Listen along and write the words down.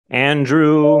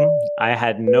Andrew, I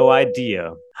had no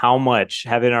idea how much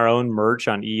having our own merch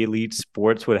on Elite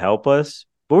Sports would help us,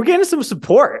 but we're getting some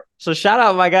support. So shout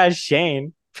out my guy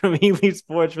Shane from Elite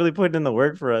Sports, really putting in the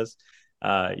work for us.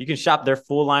 You can shop their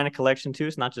full line of collection too.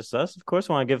 It's not just us, of course.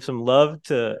 I want to give some love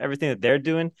to everything that they're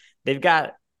doing. They've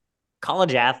got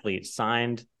college athletes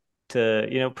signed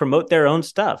to, promote their own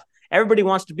stuff. Everybody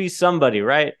wants to be somebody,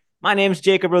 right? My name's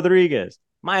Jacob Rodriguez.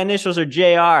 My initials are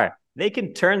JR. They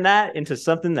can turn that into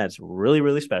something that's really,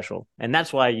 really special. And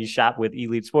that's why you shop with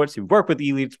Elite Sports. You work with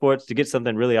Elite Sports to get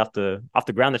something really off the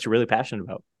ground that you're really passionate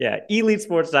about. Yeah,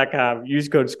 elitesports.com. Use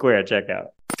code SQUARE at checkout.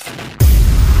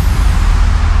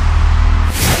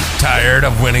 Tired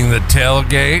of winning the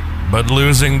tailgate but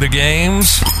losing the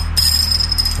games?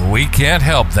 We can't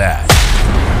help that.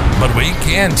 But we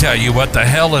can tell you what the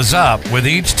hell is up with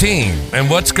each team and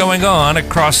what's going on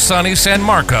across sunny San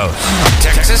Marcos.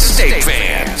 Texas State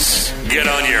fans, get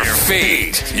on your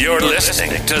feet. You're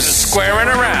listening to Squaring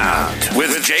Around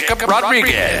with Jacob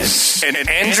Rodriguez and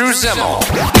Andrew Zimmel.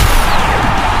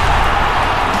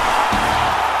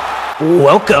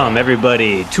 Welcome,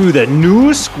 everybody, to the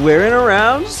new Squaring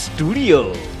Around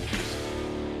studio.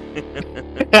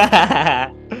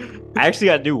 I actually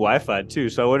got new Wi-Fi too,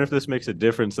 so I wonder if this makes a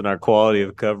difference in our quality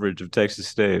of coverage of Texas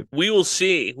State. We will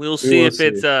see. We will see if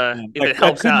it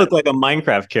helps I could out. look like a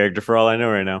Minecraft character for all I know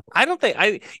right now. I don't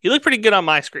think you look pretty good on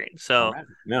my screen. So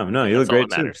no, you look great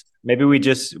too. Maybe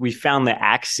we found the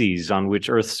axes on which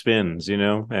Earth spins,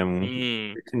 and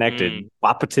we're connected.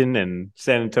 Wahpeton and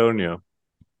San Antonio.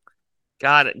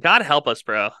 God help us,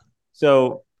 bro.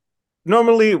 So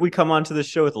normally we come onto the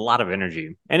show with a lot of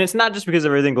energy, and it's not just because of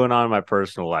everything going on in my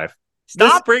personal life.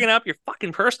 Stop bringing up your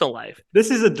fucking personal life.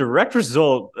 This is a direct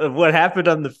result of what happened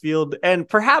on the field. And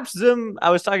perhaps, Zim,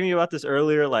 I was talking to you about this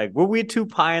earlier. Like, were we too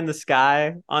pie in the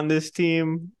sky on this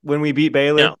team when we beat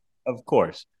Baylor? No. Of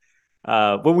course.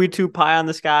 Were we too pie on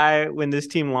the sky when this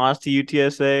team lost to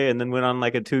UTSA and then went on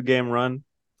like a 2-game run?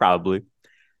 Probably.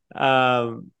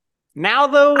 Now,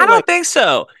 though, I don't think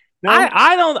so. No?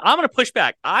 I don't. I'm going to push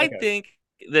back. I think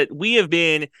that we have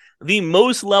been the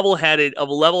most level-headed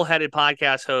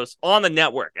podcast hosts on the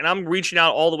network. And I'm reaching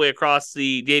out all the way across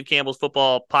the Dave Campbell's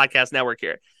Football Podcast Network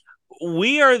here.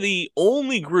 We are the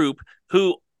only group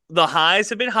who the highs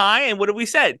have been high. And what have we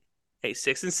said? Hey,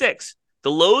 6-6.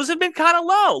 The lows have been kind of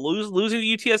low. Losing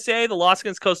to UTSA, the loss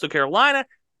against Coastal Carolina,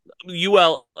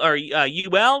 UL.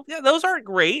 Yeah, those aren't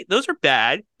great. Those are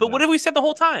bad. But what have we said the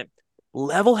whole time?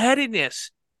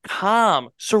 Level-headedness, calm,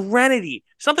 serenity,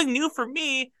 something new for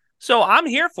me. So I'm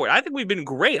here for it. I think we've been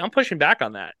great. I'm pushing back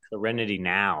on that. Serenity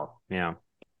now. Yeah.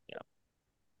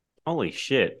 Holy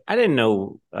shit. I didn't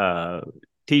know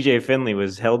TJ Finley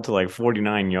was held to like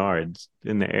 49 yards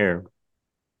in the air.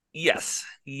 Yes.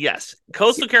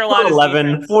 Coastal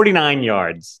Carolina 49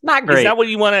 yards. Not great. Is that where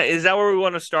we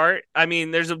want to start? I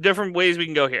mean, there's different ways we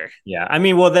can go here. Yeah. I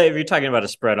mean, well, if you're talking about a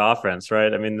spread offense,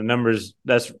 right? I mean, the numbers,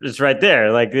 it's right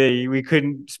there. Like we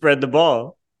couldn't spread the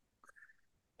ball.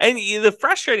 And the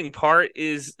frustrating part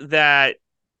is that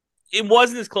it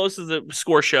wasn't as close as the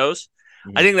score shows.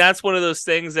 Mm-hmm. I think that's one of those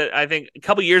things that I think a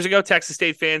couple years ago, Texas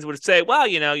State fans would say, well,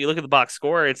 you look at the box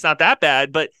score, it's not that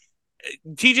bad. But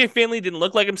TJ Finley didn't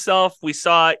look like himself. We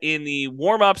saw in the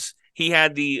warm-ups, he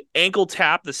had the ankle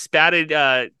tap, the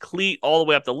spatted cleat all the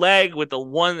way up the leg with the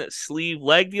one sleeve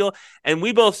leg deal. And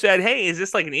we both said, hey, is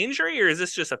this like an injury or is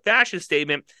this just a fashion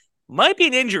statement? Might be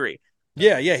an injury.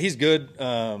 Yeah, he's good.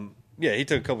 Yeah, he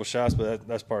took a couple shots, but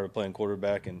that's part of playing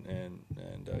quarterback, and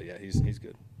yeah, he's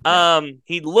good.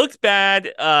 He looked bad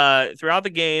throughout the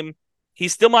game.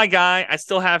 He's still my guy. I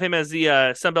still have him as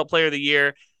the Sun Belt Player of the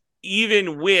Year,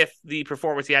 even with the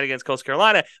performance he had against Coastal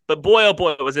Carolina. But boy, oh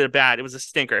boy, was it bad. It was a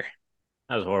stinker.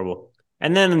 That was horrible.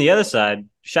 And then on the other side,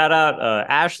 shout out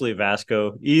Ashley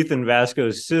Vasco, Ethan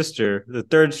Vasco's sister, the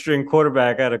third-string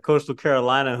quarterback out of Coastal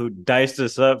Carolina who diced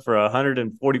us up for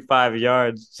 145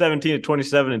 yards, 17 to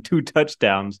 27, and 2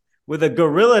 touchdowns with a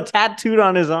gorilla tattooed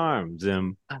on his arm,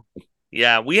 Zim.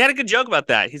 Yeah, we had a good joke about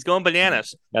that. He's going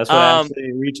bananas. That's what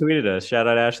Ashley retweeted us. Shout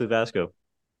out Ashley Vasco.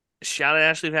 Shout out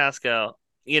Ashley Vasco.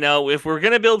 If we're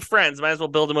going to build friends, might as well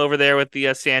build them over there with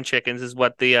the sand chickens is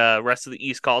what the rest of the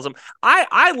East calls them.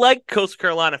 I like Coastal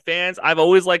Carolina fans. I've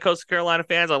always liked Coastal Carolina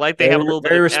fans. I like they have a little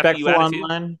bit of respectful attitude.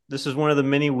 Online. This is one of the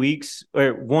many weeks,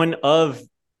 one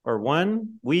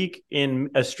week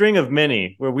in a string of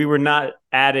many where we were not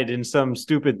added in some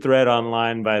stupid thread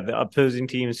online by the opposing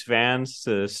team's fans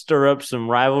to stir up some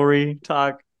rivalry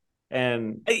talk.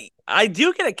 And I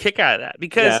do get a kick out of that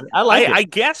because I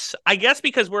guess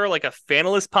because we're like a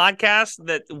fanalist podcast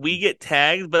that we get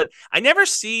tagged, but I never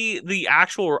see the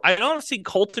actual. I don't see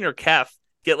Colton or Kef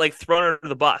get like thrown under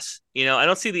the bus. I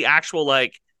don't see the actual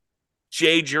like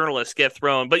J journalists get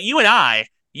thrown, but you and I,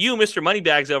 you, Mr.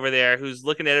 Moneybags over there, who's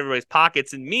looking at everybody's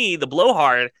pockets, and me, the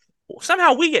blowhard,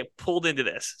 somehow we get pulled into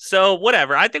this. So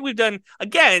whatever. I think we've done,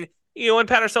 again, and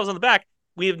pat ourselves on the back.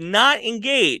 We have not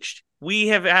engaged. We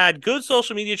have had good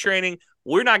social media training.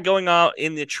 We're not going out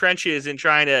in the trenches and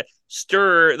trying to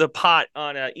stir the pot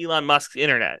on Elon Musk's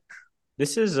internet.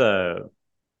 This is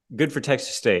good for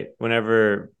Texas State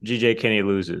whenever GJ Kenny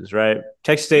loses, right?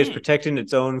 Texas State is protecting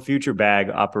its own future bag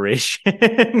operation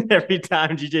every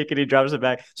time GJ Kenny drops it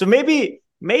back. So maybe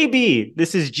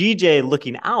this is GJ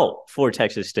looking out for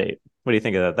Texas State. What do you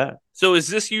think about that? So is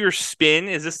this your spin?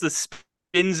 Is this the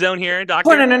spin zone here,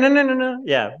 Doctor? No.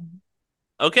 Yeah.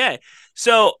 Okay.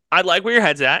 So I like where your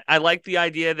head's at. I like the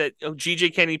idea that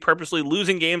GJ Kenny purposely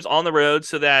losing games on the road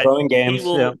so that throwing games,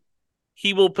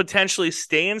 he will potentially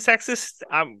stay in Texas.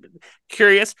 I'm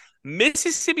curious.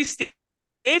 Mississippi State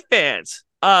fans,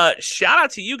 shout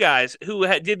out to you guys who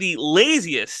did the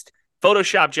laziest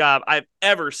Photoshop job I've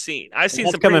ever seen. I've seen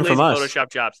some pretty lazy Photoshop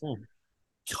jobs.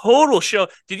 Total show.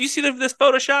 Did you see this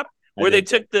Photoshop where they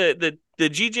took the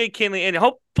GJ Kinley and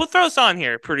throw us on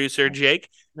here, producer Jake?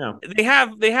 No, they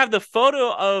have the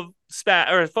photo of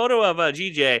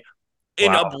GJ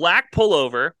in a black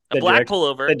pullover.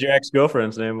 That's your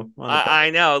ex-girlfriend's name. I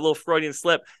know, a little Freudian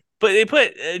slip. But they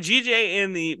put GJ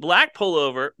in the black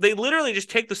pullover. They literally just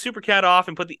take the Supercat off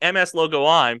and put the MS logo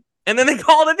on, and then they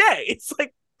call it a day. It's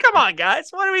like, come on, guys,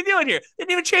 what are we doing here? They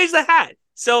didn't even change the hat.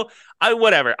 So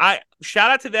whatever. I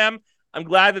shout out to them. I'm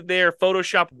glad that their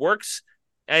Photoshop works.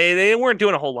 They weren't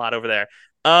doing a whole lot over there.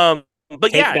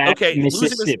 But okay.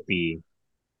 Mississippi.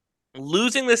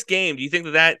 Losing this game, do you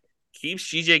think that keeps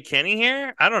GJ Kenny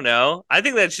here? I don't know. I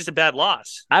think that's just a bad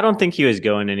loss. I don't think he was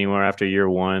going anywhere after year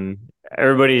one.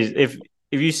 If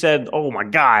you said, oh my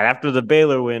God, after the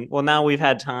Baylor win, well, now we've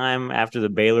had time after the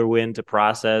Baylor win to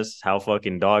process how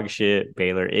fucking dog shit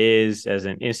Baylor is as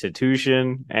an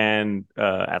institution and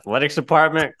athletics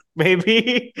department,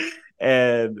 maybe.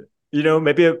 And,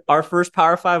 maybe our first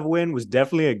Power 5 win was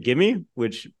definitely a gimme,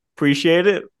 which appreciate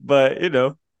it. But,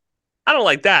 I don't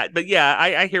like that. But yeah,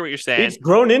 I hear what you're saying. It's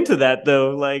grown into that,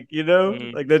 though. Like,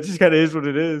 like that just kind of is what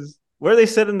it is. Where are they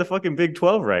set in the fucking Big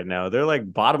 12 right now? They're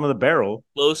like bottom of the barrel.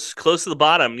 Close to the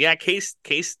bottom. Yeah,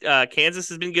 Kansas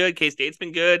has been good. K-State's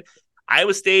been good.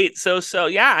 Iowa State, so.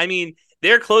 Yeah, I mean,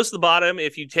 they're close to the bottom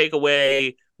if you take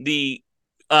away the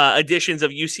additions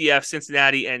of UCF,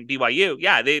 Cincinnati, and BYU.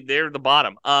 Yeah, they're the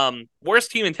bottom.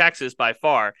 Worst team in Texas by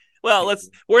far. Well,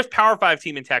 worst Power 5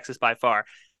 team in Texas by far.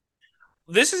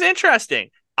 This is interesting.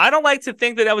 I don't like to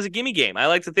think that was a gimme game. I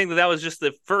like to think that was just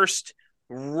the first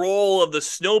roll of the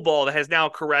snowball that has now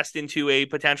caressed into a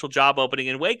potential job opening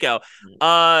in Waco.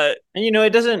 And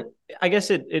it doesn't, I guess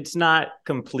it's not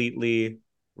completely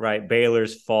right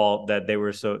Baylor's fault that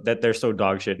they're so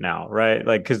dog shit now, right?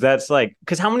 Like,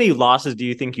 because how many losses do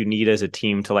you think you need as a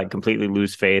team to like completely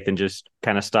lose faith and just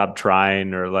kind of stop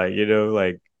trying, or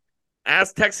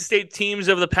as Texas State teams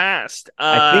of the past?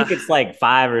 I think it's like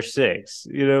 5 or 6,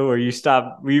 where you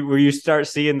start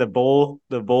seeing the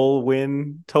bowl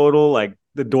win total, like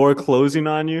the door closing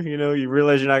on you, you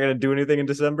realize you're not going to do anything in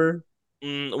December.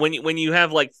 When you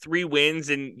have like 3 wins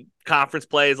and conference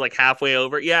play is like halfway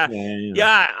over. Yeah,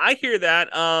 I hear that.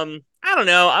 I don't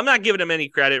know. I'm not giving them any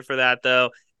credit for that,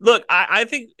 though. Look, I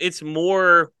think it's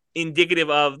more indicative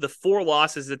of the 4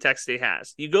 losses that Texas State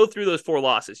has. You go through those 4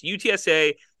 losses.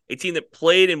 UTSA, a team that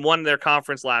played and won their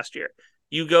conference last year.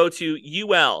 You go to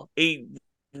UL, a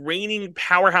reigning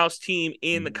powerhouse team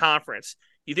in the conference.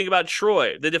 You think about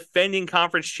Troy, the defending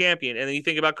conference champion, and then you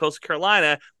think about Coastal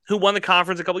Carolina, who won the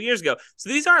conference a couple years ago. So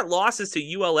these aren't losses to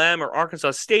ULM or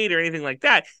Arkansas State or anything like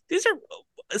that. These are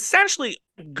essentially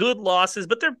good losses,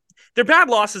 but they're bad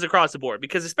losses across the board,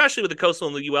 because especially with the Coastal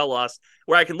and the UL loss,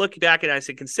 where I can look back and I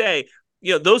can say,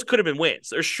 those could have been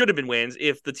wins or should have been wins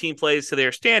if the team plays to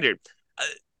their standard.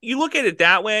 You look at it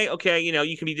that way, okay,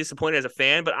 you can be disappointed as a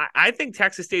fan, but I think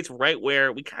Texas State's right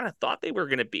where we kind of thought they were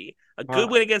going to be. A good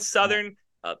win against Southern,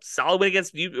 a solid win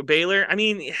against Baylor. I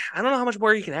mean, I don't know how much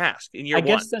more you can ask in year one.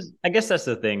 I guess that's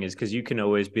the thing, is because you can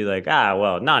always be like,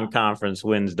 well, non-conference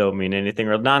wins don't mean anything,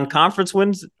 or non-conference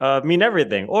wins mean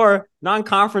everything, or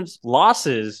non-conference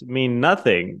losses mean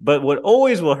nothing. But what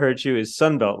always will hurt you is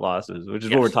Sunbelt losses, which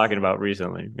is what we're talking about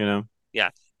recently,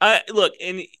 Yeah. Look,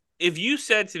 and if you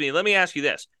said to me, let me ask you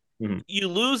this. Mm-hmm. You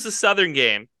lose the Southern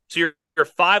game, so you're a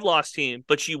 5-loss team,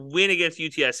 but you win against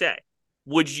UTSA.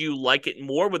 Would you like it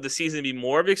more? Would the season be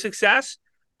more of a success?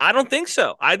 I don't think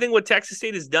so. I think what Texas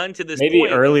State has done to this Maybe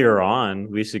point. earlier on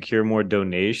we secure more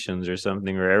donations or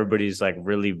something, or everybody's like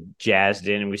really jazzed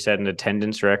in, and we set an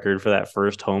attendance record for that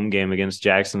first home game against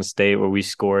Jackson State where we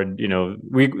scored.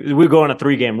 We go on a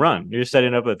 3-game run. You're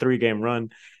setting up a 3-game run,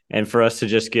 and for us to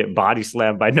just get body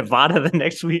slammed by Nevada the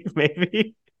next week,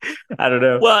 maybe. I don't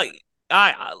know. Well,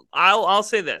 I'll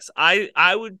say this.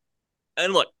 I would,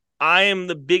 and look, I am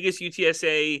the biggest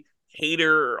UTSA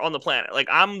hater on the planet. Like,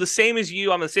 I'm the same as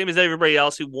you. I'm the same as everybody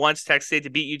else who wants Texas State to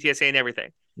beat UTSA and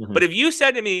everything. Mm-hmm. But if you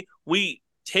said to me, we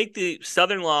take the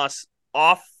Southern loss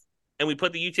off and we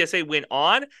put the UTSA win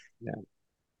on, yeah.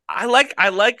 I like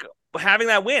having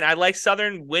that win. I like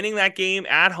Southern winning that game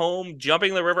at home,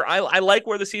 jumping the river. I like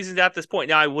where the season's at this point.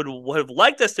 Now, I would have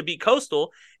liked us to beat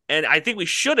Coastal, and I think we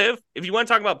should have. If you want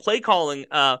to talk about play calling,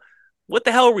 what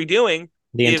the hell are we doing?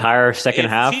 The entire second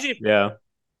half? Yeah.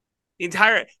 The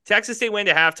entire Texas State went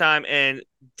to halftime and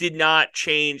did not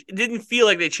change. It didn't feel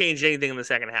like they changed anything in the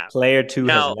second half. Player 2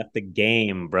 has left the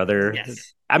game, brother.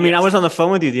 Yes. I mean, I was on the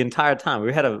phone with you the entire time.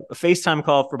 We had a FaceTime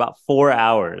call for about 4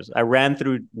 hours. I ran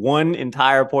through one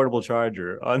entire portable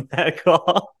charger on that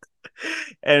call.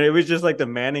 And it was just like the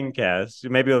Manning cast.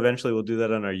 Maybe eventually we'll do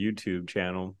that on our YouTube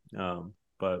channel.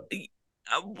 But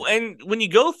and when you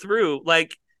go through,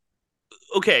 like,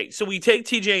 okay, so we take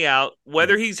TJ out,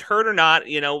 whether he's hurt or not,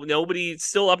 nobody's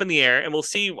still up in the air. And we'll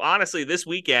see, honestly, this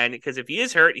weekend, because if he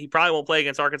is hurt, he probably won't play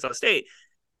against Arkansas State.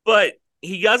 But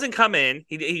he doesn't come in.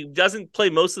 He doesn't play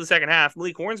most of the second half.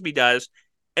 Malik Hornsby does.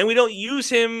 And we don't use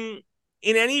him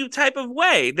in any type of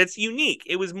way that's unique.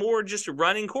 It was more just a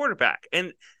running quarterback.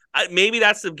 And maybe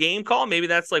that's the game call. Maybe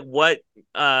that's like what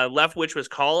Leftwich was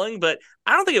calling. But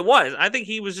I don't think it was. I think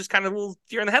he was just kind of a little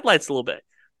deer in the headlights a little bit.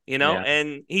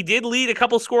 And he did lead a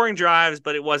couple scoring drives,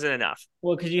 but it wasn't enough.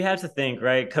 Well, because you have to think,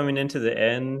 right, coming into the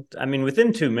end, I mean,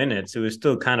 within 2 minutes, it was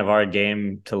still kind of our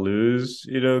game to lose,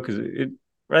 because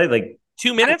like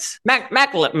 2 minutes? Mac,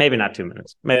 maybe not 2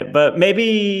 minutes, but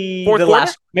maybe the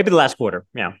last quarter.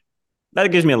 Yeah.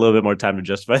 That gives me a little bit more time to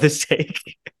justify this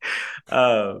take.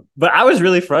 But I was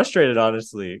really frustrated,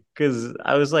 honestly, because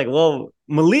I was like, well,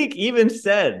 Malik even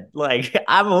said, like,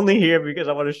 I'm only here because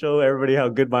I want to show everybody how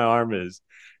good my arm is.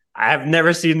 I have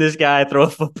never seen this guy throw a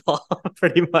football,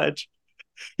 pretty much.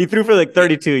 He threw for like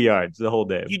 32 yards the whole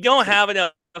day. You don't have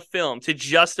enough film to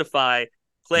justify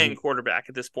playing quarterback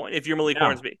at this point if you're Malik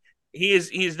Hornsby.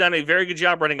 He's done a very good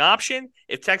job running option.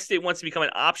 If Texas State wants to become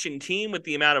an option team with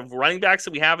the amount of running backs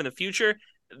that we have in the future,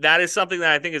 that is something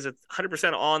that I think is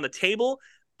 100% on the table.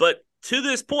 But to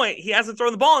this point, he hasn't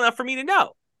thrown the ball enough for me to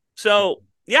know. So,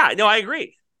 yeah, no, I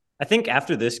agree. I think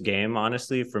after this game,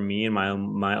 honestly, for me in my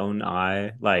own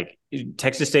eye, like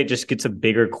Texas State just gets a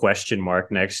bigger question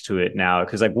mark next to it now.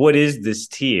 Because, like, what is this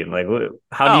team? Like,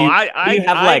 how do you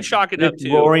have like chalk it up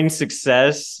to roaring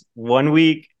success one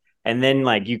week, and then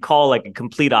like you call like a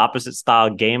complete opposite style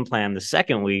game plan the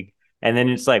second week, and then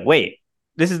it's like, wait,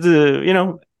 this is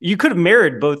you could have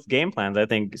mirrored both game plans. I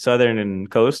think Southern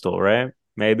and Coastal, right?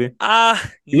 Maybe.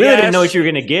 You really didn't know what you were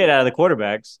going to get out of the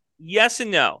quarterbacks. Yes and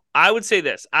no. I would say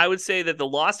this. I would say that the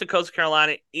loss to Coastal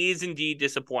Carolina is indeed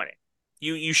disappointing.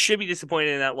 You should be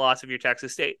disappointed in that loss if you're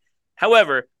Texas State.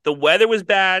 However, the weather was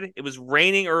bad. It was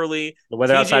raining early. The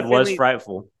weather outside was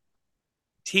frightful.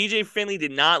 TJ Finley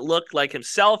did not look like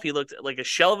himself. He looked like a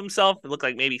shell of himself. It looked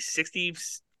like maybe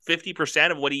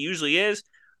 50% of what he usually is.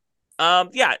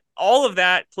 All of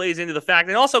that plays into the fact.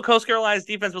 And also, Coastal Carolina's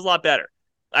defense was a lot better.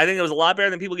 I think it was a lot better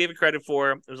than people gave it credit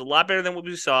for. It was a lot better than what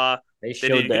we saw. They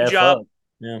did a good job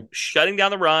shutting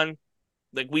down the run.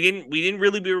 Like we didn't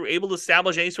really be able to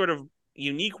establish any sort of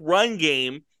unique run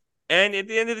game. And at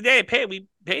the end of the day, we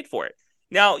paid for it.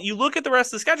 Now you look at the rest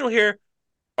of the schedule here.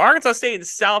 Arkansas State and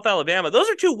South Alabama, those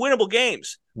are 2 winnable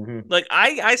games. Mm-hmm. Like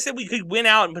I said, we could win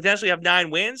out and potentially have 9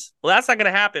 wins. Well, that's not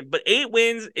going to happen. But 8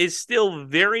 wins is still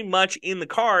very much in the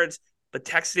cards. But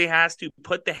Texas State has to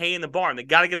put the hay in the barn. They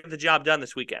got to get the job done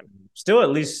this weekend. Still at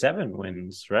least 7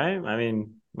 wins, right? I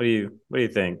mean, what do you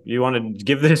think? You want to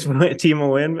give this team a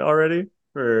win already?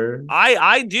 Or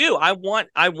I do. I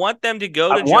want them to go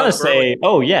to Jonesboro. I want to say,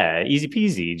 oh yeah, easy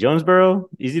peasy, Jonesboro,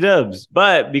 easy dubs.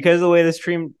 But because of the way this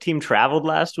team traveled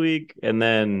last week, and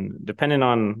then depending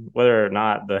on whether or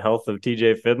not the health of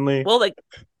TJ Finley, well, like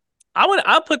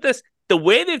I'll put this the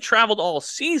way they've traveled all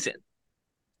season.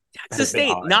 Texas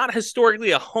State, not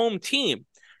historically a home team.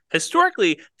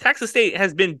 Historically, Texas State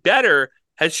has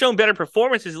shown better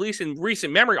performances, at least in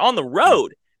recent memory, on the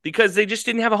road because they just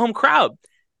didn't have a home crowd.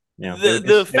 Yeah,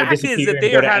 the fact is that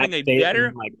they are having a better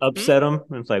and, like upset them.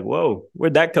 It's like, whoa,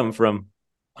 where'd that come from?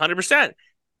 100%.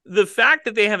 The fact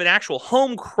that they have an actual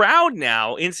home crowd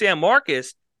now in San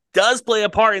Marcos does play a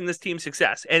part in this team's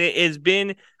success. And it has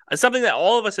been something that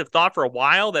all of us have thought for a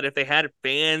while, that if they had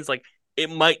fans, like it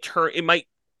might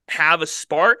have a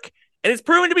spark. And it's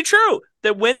proven to be true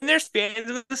that when there's fans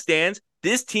in the stands,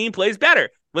 this team plays better.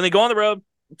 When they go on the road,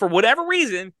 for whatever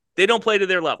reason, they don't play to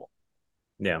their level.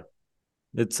 Yeah.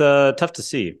 It's tough to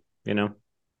see,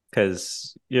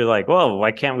 because you're like, well,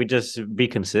 why can't we just be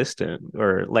consistent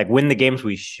or like win the games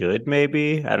we should?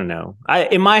 Maybe, I don't know.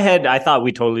 In my head, I thought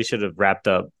we totally should have wrapped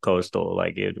up Coastal.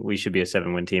 Like we should be a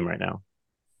 7-win team right now.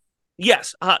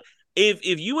 Yes.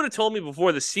 If you would have told me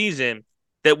before the season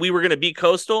that we were going to beat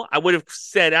Coastal, I would have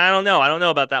said, I don't know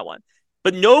about that one.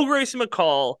 But no Grayson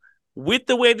McCall, with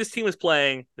the way this team was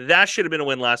playing, that should have been a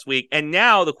win last week. And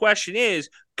now the question is,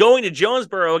 going to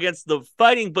Jonesboro against the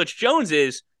Fighting Butch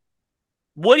Joneses,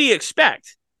 what do you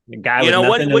expect? A guy with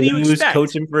nothing to lose,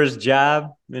 coaching for his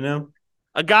job,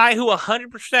 A guy who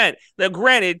 100%. Now,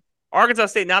 granted, Arkansas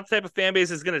State, not the type of fan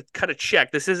base is going to cut a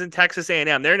check. This isn't Texas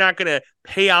A&M. They're not going to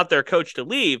pay out their coach to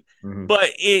leave. Mm-hmm. But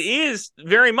it is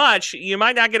very much, you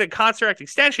might not get a contract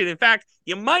extension. In fact,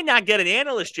 you might not get an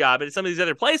analyst job at some of these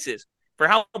other places for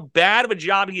how bad of a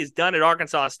job he has done at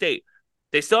Arkansas State.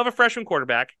 They still have a freshman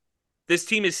quarterback. This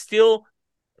team is still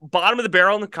bottom of the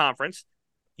barrel in the conference.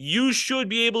 You should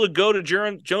be able to go to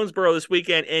Jonesboro this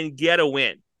weekend and get a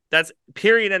win. That's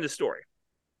period, end of story.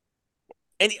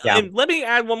 And let me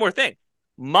add one more thing.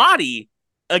 Mahdi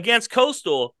against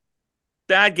Coastal,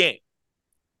 bad game.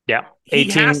 Yeah.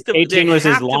 18 was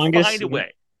his longest. Find a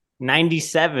way.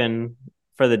 97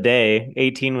 for the day.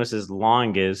 18 was his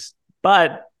longest.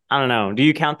 But I don't know. Do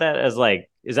you count that as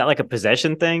is that like a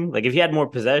possession thing? Like if he had more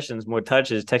possessions, more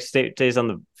touches, Texas State stays on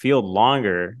the field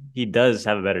longer, he does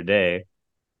have a better day.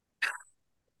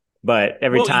 But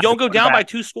every time you don't go down by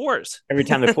 2 scores. Every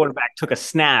time the quarterback took a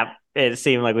snap, it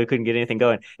seemed like we couldn't get anything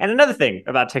going. And another thing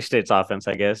about Texas State's offense,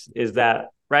 I guess, is that,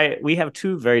 right, we have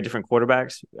 2 very different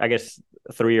quarterbacks. I guess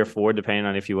 3 or 4, depending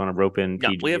on if you want to rope in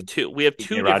TJ. We have 2. We have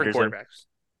 2 different quarterbacks.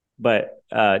 But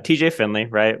TJ Finley,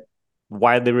 right,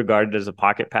 widely regarded as a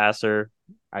pocket passer.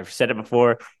 I've said it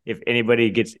before. If anybody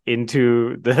gets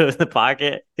into the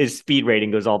pocket, his speed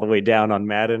rating goes all the way down on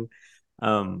Madden.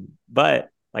 But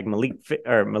like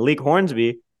Malik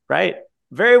Hornsby, right?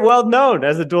 Very well known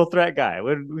as a dual threat guy.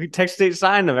 When Texas State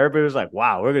signed him, everybody was like,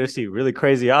 wow, we're going to see really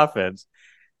crazy offense.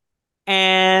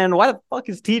 And why the fuck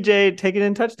is TJ taking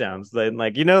in touchdowns? Then,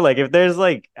 if there's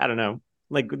I don't know,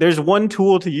 there's one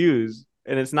tool to use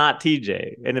and it's not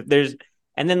TJ.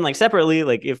 And then separately,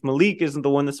 if Malik isn't the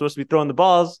one that's supposed to be throwing the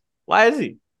balls, why is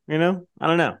he? I don't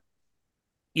know.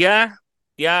 Yeah.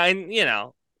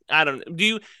 And, I don't know.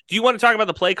 Do you want to talk about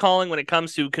the play calling when it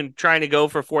comes to trying to go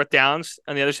for 4th downs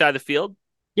on the other side of the field?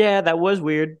 Yeah, that was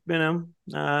weird, but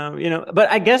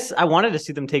I guess I wanted to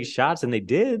see them take shots and they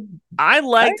did. I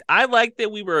liked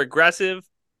that we were aggressive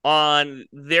on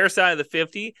their side of the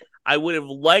 50. I would have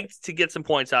liked to get some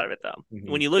points out of it though. Mm-hmm.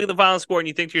 When you look at the final score and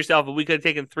you think to yourself, if we could have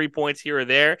taken 3 points here or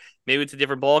there, maybe it's a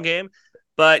different ball game.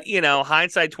 But,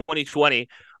 hindsight 2020,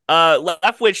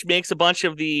 Leftwich makes a bunch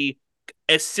of the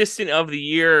assistant of the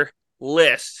year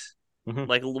lists,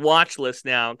 like watch lists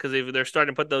now, because they're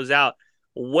starting to put those out.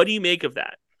 What do you make of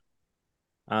that?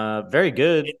 Very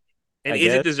good. And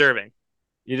is it deserving?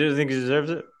 You do think he deserves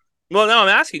it? Well, no, I'm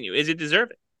asking you, is it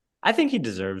deserving? I think he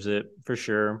deserves it for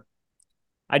sure.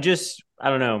 I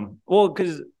don't know. Well,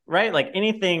 because, right,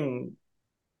 anything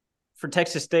for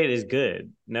Texas State is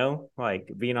good, no?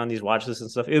 Being on these watch lists and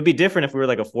stuff. It would be different if we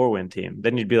were a 4-win team.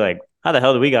 Then you'd be like, how the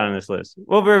hell did we get on this list?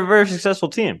 Well, we're a very successful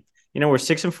team. We're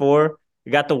 6-4.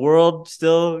 We got the world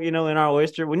still, in our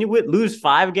oyster. When you lose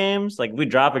 5 games, we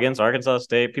drop against Arkansas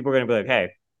State, people are going to be like,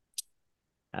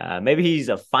 hey, maybe he's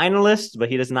a finalist, but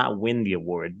he does not win the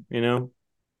award,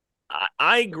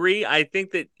 I agree. I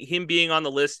think that him being on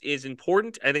the list is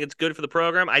important. I think it's good for the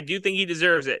program. I do think he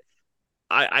deserves it.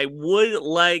 I would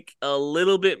like a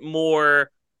little bit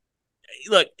more.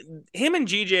 Look, him and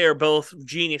GJ are both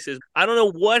geniuses. I don't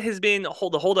know what has been the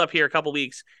hold up here a couple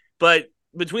weeks, but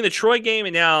between the Troy game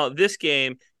and now this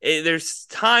game, there's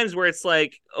times where it's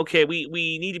okay,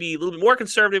 we need to be a little bit more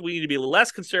conservative. We need to be a little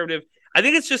less conservative. I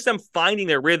think it's just them finding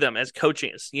their rhythm as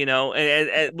coaches,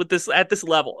 and with this at this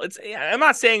level. I'm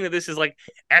not saying that this is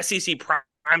SEC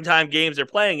primetime games they're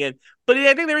playing in, but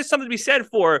I think there is something to be said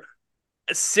for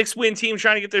a 6-win team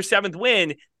trying to get their 7th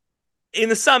win in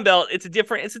the Sun Belt. It's a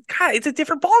different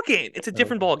ball game. It's a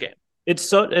different ball game. It's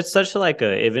such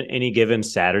any given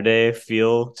Saturday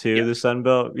feel to the Sun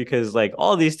Belt, because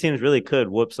all these teams really could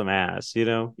whoop some ass,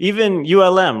 even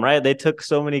ULM, right? They took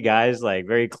so many guys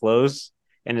very close,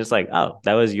 and it's oh,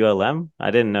 that was ULM.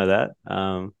 I didn't know that.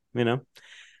 I don't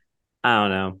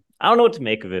know. I don't know what to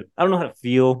make of it. I don't know how to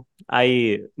feel.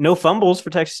 No fumbles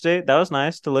for Texas State. That was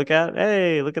nice to look at.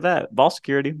 Hey, look at that. Ball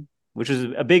security, which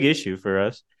is a big issue for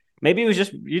us. Maybe it was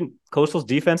just Coastal's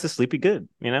defense is sleepy good,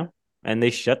 and they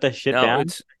shut the shit No, down.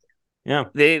 it's Yeah.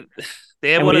 they have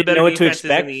And one we of the didn't better know what to defenses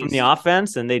in expect the from the East.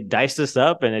 offense, and they diced us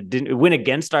up, and it went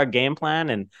against our game plan.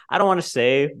 And I don't want to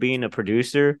say being a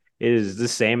producer is the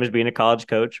same as being a college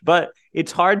coach, but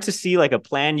it's hard to see like a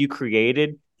plan you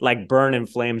created like burn in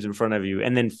flames in front of you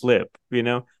and then flip.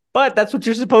 But that's what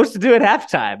you're supposed to do at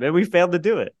halftime, and we failed to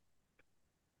do it.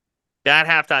 Bad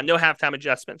halftime, no halftime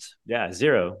adjustments. Yeah,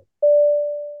 zero.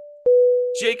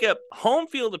 Jacob, Home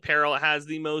Field Apparel has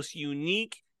the most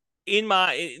unique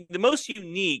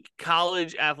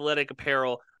college athletic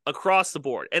apparel across the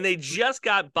board. And they just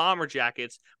got bomber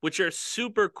jackets, which are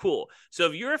super cool. So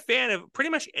if you're a fan of pretty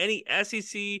much any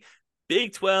SEC,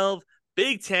 Big 12,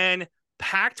 Big 10,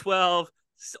 Pac 12,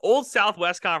 Old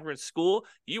Southwest Conference school,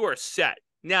 you are set.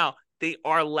 Now, they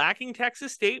are lacking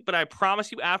Texas State, but I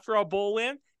promise you, after our bowl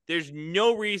win, there's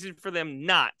no reason for them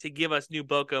not to give us new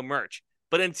Boco merch.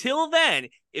 But until then,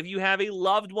 if you have a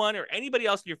loved one or anybody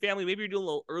else in your family, maybe you're doing a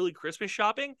little early Christmas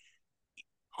shopping,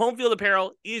 Home Field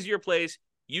Apparel is your place.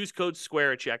 Use code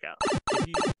SQUARE at checkout.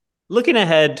 Looking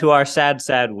ahead to our sad,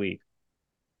 sad week.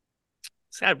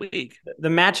 Sad week. The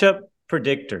matchup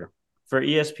predictor for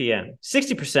ESPN,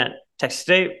 60% Texas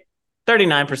State,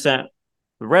 39%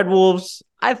 the Red Wolves.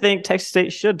 I think Texas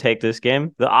State should take this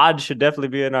game. The odds should definitely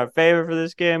be in our favor for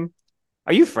this game.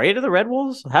 Are you afraid of the Red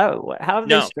Wolves? How have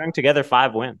they strung together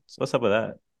 5 wins? What's up with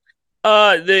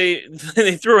that?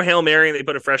 They threw a Hail Mary and they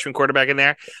put a freshman quarterback in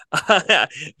there.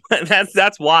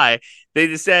 That's why they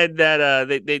just said that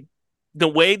they the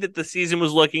way that the season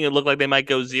was looking, it looked like they might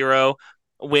go 0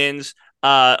 wins.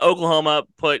 Oklahoma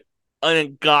put an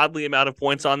ungodly amount of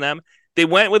points on them. They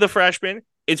went with a freshman.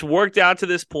 It's worked out to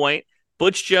this point.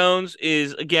 Butch Jones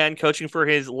is again coaching for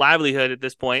his livelihood at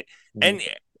this point, and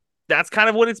that's kind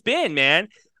of what it's been, man.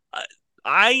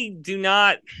 I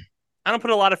don't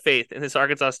put a lot of faith in this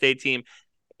Arkansas State team.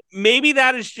 Maybe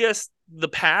that is just the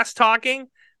past talking,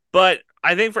 but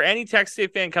I think for any Texas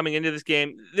State fan coming into this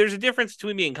game, there's a difference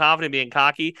between being confident and being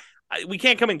cocky. We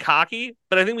can't come in cocky,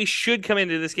 but I think we should come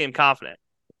into this game confident.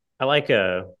 I like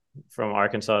from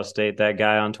Arkansas State, that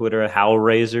guy on Twitter,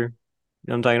 Howlraiser. You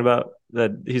know what I'm talking about?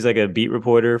 That he's like a beat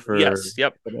reporter for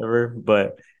whatever,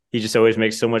 but he just always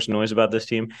makes so much noise about this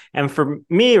team. And for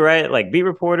me, right, like beat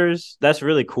reporters, that's a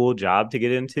really cool job to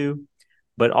get into.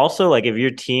 But also, like, if your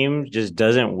team just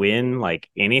doesn't win, like,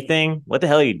 anything, what the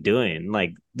hell are you doing?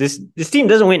 Like, this team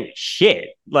doesn't win shit.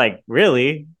 Like,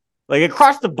 really? Like,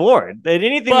 across the board.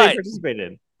 Anything they participate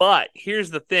in. But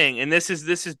here's the thing, and this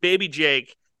is baby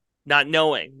Jake not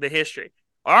knowing the history.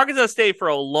 Arkansas State for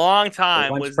a long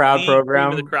time was proud program.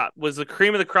 Cream of the crop. Was the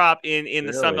cream of the crop in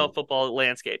the Sun Belt football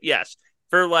landscape. Yes.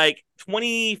 For like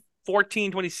 2014,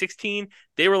 2016,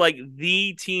 they were like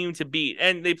the team to beat.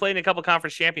 And they played in a couple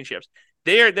conference championships.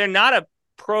 They're not a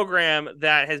program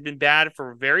that has been bad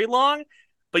for very long,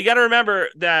 but you got to remember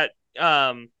that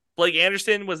Blake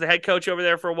Anderson was the head coach over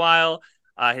there for a while.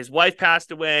 His wife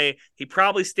passed away. He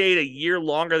probably stayed a year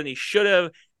longer than he should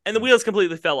have, and the wheels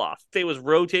completely fell off. They was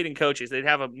rotating coaches. They'd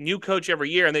have a new coach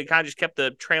every year, and they kind of just kept the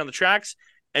train on the tracks.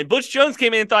 And Butch Jones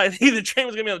came in and thought the train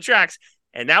was going to be on the tracks,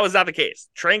 and that was not the case.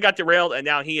 Train got derailed, and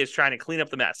now he is trying to clean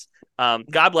up the mess.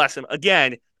 God bless him.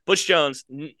 Again, Butch Jones,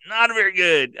 not a very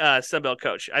good Sun Belt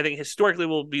coach. I think historically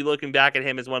we'll be looking back at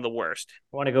him as one of the worst.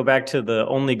 I want to go back to the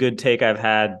only good take I've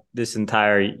had this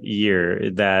entire year,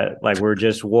 that like we're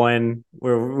just one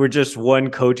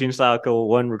coaching cycle,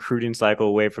 one recruiting cycle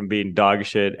away from being dog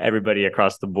shit, everybody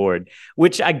across the board.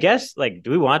 Which I guess, like,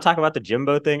 do we want to talk about the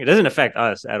Jimbo thing? It doesn't affect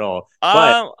us at all.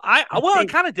 But it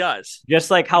kind of does. Just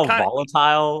like how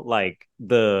volatile, like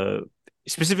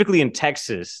specifically in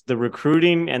Texas, the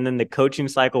recruiting and then the coaching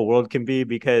cycle world can be,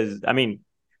 because, I mean,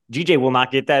 GJ will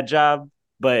not get that job,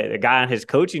 but a guy on his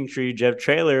coaching tree, Jeff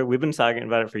Traylor, we've been talking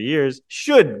about it for years,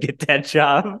 should get that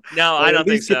job. No, I don't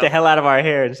think so. Get the hell out of our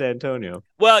hair in San Antonio.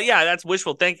 Well, yeah, that's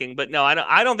wishful thinking, but no,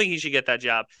 I don't think he should get that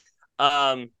job.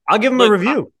 I'll give him a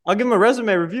review. I'll give him a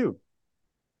resume review.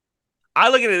 I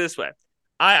look at it this way.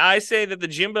 I say that the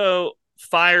Jimbo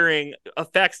firing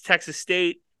affects Texas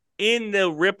State in the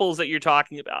ripples that you're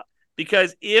talking about.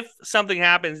 Because if something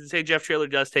happens and say Jeff Traylor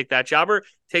does take that job, or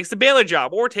takes the Baylor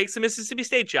job, or takes the Mississippi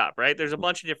State job, right? There's a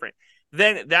bunch of different.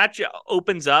 Then that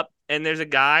opens up, and there's a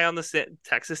guy on the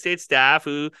Texas State staff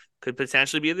who could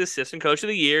potentially be the assistant coach of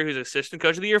the year, who's assistant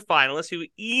coach of the year finalist, who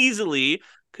easily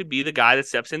could be the guy that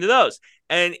steps into those.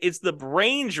 And it's the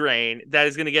brain drain that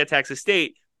is going to get Texas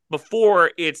State before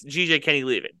it's GJ Kenny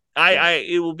leaving.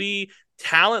 It will be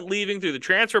talent leaving through the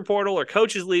transfer portal or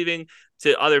coaches leaving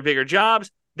to other bigger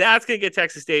jobs. That's going to get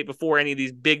Texas State before any of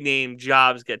these big name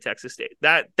jobs get Texas State.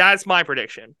 That's my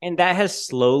prediction. And that has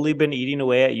slowly been eating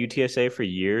away at UTSA for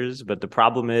years. But the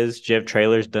problem is Jeff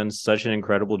Traylor's done such an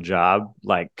incredible job,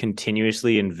 like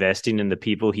continuously investing in the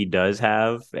people he does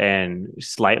have and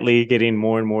slightly getting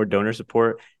more and more donor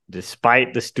support,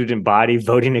 despite the student body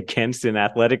voting against an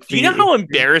athletic fee. Do you know how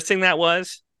embarrassing that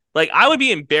was? Like, I would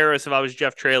be embarrassed if I was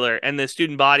Jeff Traylor and the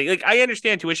student body. Like, I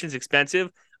understand tuition's expensive,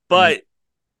 but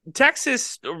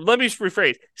Texas, let me just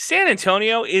rephrase, San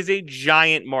Antonio is a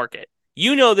giant market.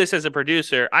 You know this as a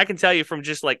producer. I can tell you from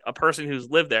just like a person who's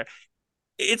lived there.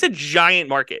 It's a giant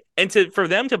market. And for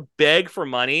them to beg for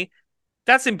money,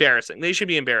 that's embarrassing. They should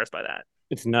be embarrassed by that.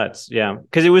 It's nuts. Yeah.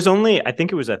 Because it was only, I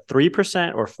think it was a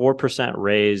 3% or 4%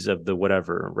 raise of the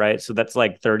whatever, right? So that's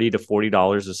like $30 to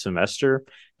 $40 a semester,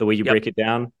 the way you break it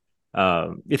down.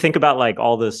 You think about like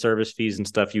all the service fees and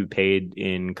stuff you paid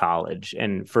in college,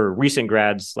 and for recent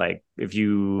grads, like if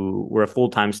you were a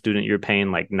full-time student, you're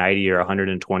paying like $90 or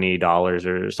 $120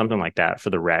 or something like that for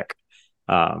the rec.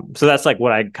 So that's like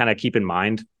what I kind of keep in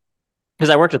mind because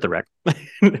I worked at the rec.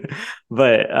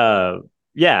 But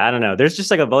yeah, I don't know. There's just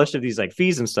like a bunch of these like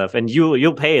fees and stuff, and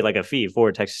you'll pay like a fee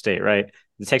for Texas State, right?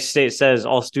 The Texas State says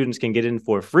all students can get in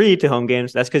for free to home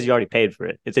games. That's because you already paid for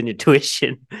it. It's in your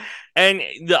tuition. And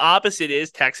the opposite is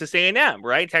Texas A&M,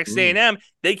 right? Texas A&M,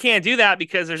 they can't do that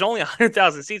because there's only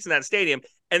 100,000 seats in that stadium,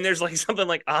 and there's like something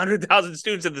like 100,000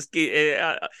 students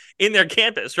in their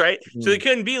campus, right? So they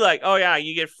couldn't be like, oh yeah,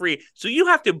 you get free. So you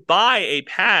have to buy a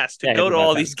pass to go to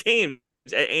all these games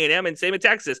at A&M, and same in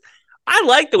Texas. I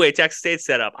like the way Texas State's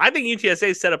set up. I think UTSA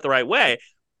is set up the right way.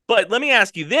 But let me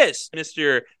ask you this,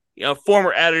 Mr.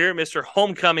 Former editor, Mr.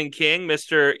 Homecoming King,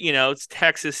 Mr. It's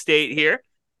Texas State here.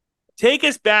 Take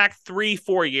us back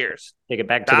 3-4 years. Take it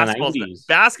back to the 90s.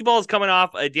 Basketball is coming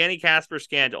off a Danny Casper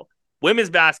scandal. Women's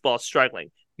basketball is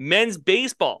struggling. Men's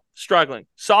baseball struggling.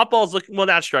 Softball's looking, well,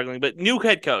 not struggling, but new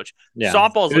head coach. Yeah.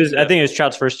 Softball's I think it was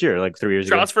Trout's first year, like 3 years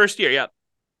ago. Trout's first year, yeah.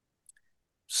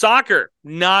 Soccer,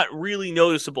 not really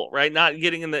noticeable, right? Not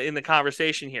getting in the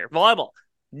conversation here. Volleyball,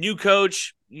 new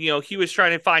coach, he was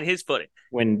trying to find his footing.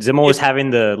 When Zimmer was having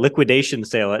the liquidation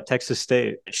sale at Texas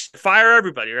State. Fire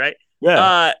everybody, right?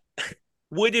 Yeah.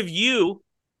 Would have you,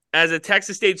 as a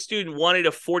Texas State student, wanted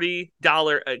a $40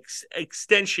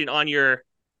 extension on your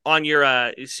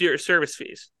service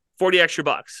fees? 40 extra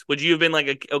bucks. Would you have been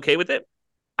like okay with it?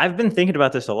 I've been thinking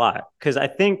about this a lot because I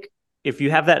think if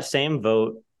you have that same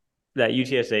vote that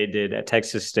UTSA did at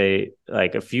Texas State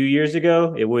like a few years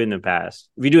ago, it wouldn't have passed.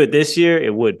 If you do it this year,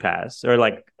 it would pass. Or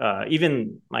like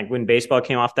even like when baseball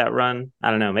came off that run,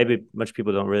 I don't know, maybe a bunch of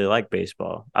people don't really like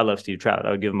baseball. I love Steve Trout.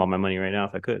 I would give him all my money right now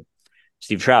if I could.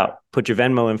 Steve Trout, put your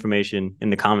Venmo information in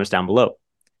the comments down below.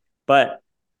 But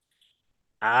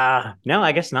no,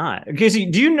 I guess not. Because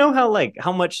do you know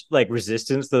how much like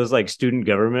resistance those like student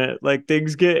government like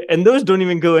things get? And those don't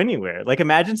even go anywhere. Like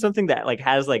imagine something that like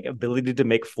has like ability to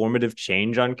make formative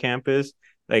change on campus.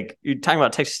 Like you're talking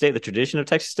about Texas State, the tradition of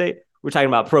Texas State. We're talking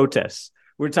about protests.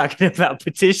 We're talking about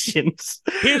petitions.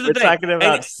 Here's the We're thing. talking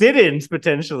about sit-ins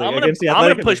potentially. I'm going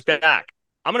to push back.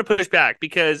 I'm going to push back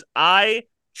because I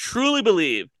truly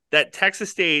believe that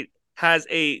Texas State has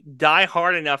a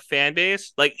die-hard enough fan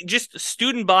base, like just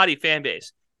student body fan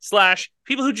base /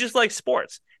 people who just like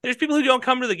sports. There's people who don't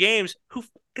come to the games who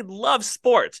fucking love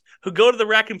sports, who go to the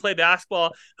rec and play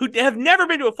basketball, who have never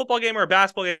been to a football game or a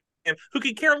basketball game, who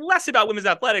could care less about women's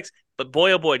athletics. But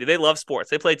boy, oh boy, do they love sports.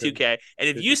 They play 2K. And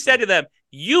if you said to them,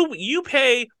 you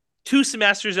pay 2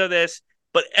 semesters of this,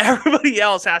 but everybody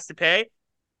else has to pay,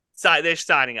 they're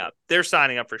signing up. They're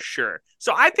signing up for sure.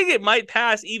 So I think it might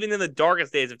pass even in the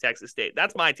darkest days of Texas State.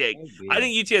 That's my take. I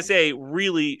think UTSA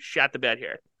really shat the bed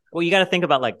here. Well, you got to think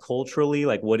about like culturally,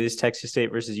 like what is Texas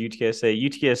State versus UTSA?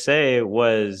 UTSA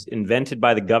was invented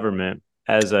by the government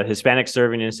as a Hispanic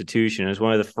serving institution. It was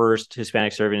one of the first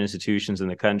Hispanic serving institutions in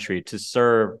the country to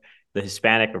serve the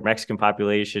Hispanic or Mexican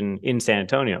population in San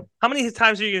Antonio. How many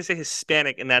times are you going to say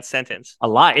Hispanic in that sentence? A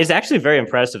lot. It's actually very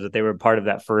impressive that they were part of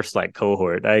that first like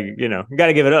cohort. You got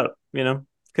to give it up,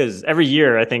 because every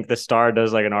year I think the Star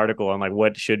does like an article on like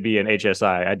what should be an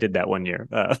HSI. I did that one year.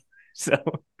 So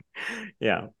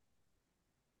yeah,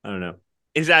 I don't know.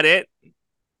 Is that it?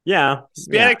 Yeah.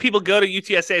 Hispanic people go to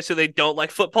UTSA so they don't like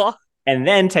football? And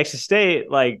then Texas State,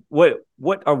 like, what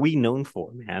are we known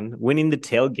for, man? Winning the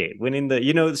tailgate, winning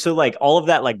the, so like all of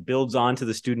that like builds on to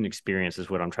the student experience is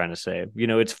what I'm trying to say.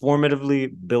 It's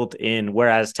formatively built in,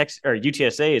 whereas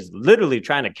UTSA is literally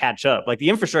trying to catch up. Like the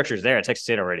infrastructure is there at Texas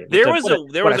State already. There was a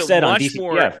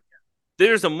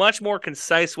There's a much more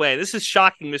concise way. This is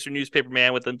shocking, Mr. Newspaper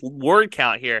Man, with the word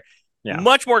count here. Yeah,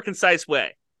 much more concise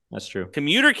way. that's true.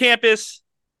 Commuter campus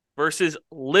versus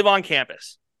live on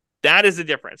campus. That is the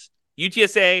difference.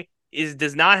 UTSA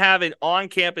does not have an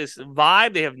on-campus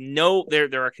vibe. They have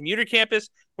they're a commuter campus,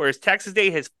 whereas Texas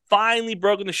State has finally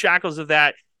broken the shackles of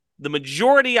that. The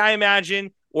majority, I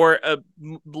imagine, or a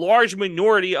large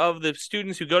minority of the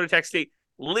students who go to Texas State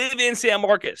live in San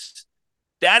Marcos.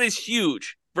 That is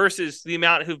huge versus the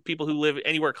amount of people who live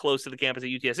anywhere close to the campus at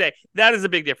UTSA. That is a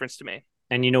big difference to me.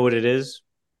 And you know what it is?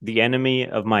 The enemy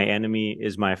of my enemy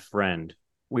is my friend.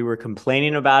 We were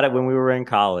complaining about it when we were in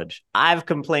college. I've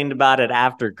complained about it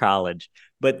after college.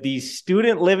 But these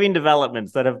student living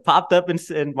developments that have popped up in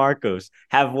San Marcos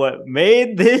have what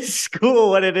made this school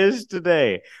what it is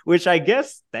today, which I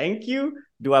guess, thank you.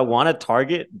 Do I want to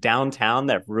target downtown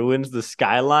that ruins the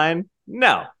skyline?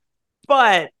 No.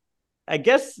 But I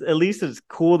guess at least it's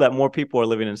cool that more people are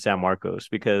living in San Marcos,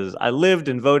 because I lived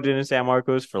and voted in San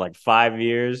Marcos for like 5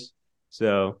 years.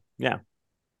 So, yeah,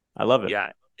 I love it.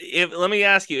 Yeah. Let me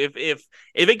ask you, if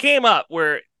it came up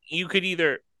where you could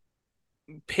either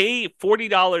pay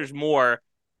 $40 more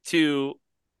to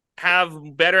have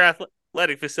better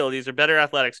athletic facilities or better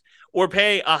athletics, or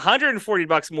pay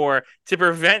 $140 more to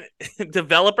prevent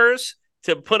developers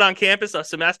to put on campus a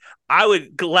semester, I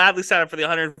would gladly sign up for the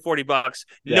 $140.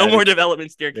 Yeah, no more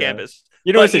developments near campus.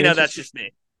 That's just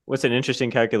me. What's an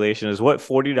interesting calculation is what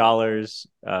 $40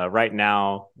 right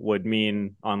now would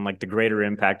mean on like the greater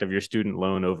impact of your student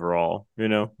loan overall.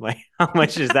 Like how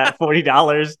much is that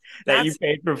 $40 that you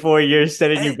paid for 4 years,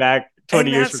 setting you back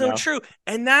 20 years from now? That's so true.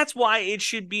 And that's why it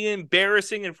should be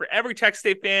embarrassing. And for every Texas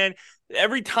State fan,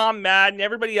 every Tom Madden,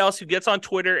 everybody else who gets on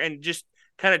Twitter and just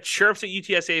kind of chirps at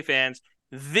UTSA fans,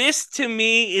 this to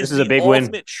me is a big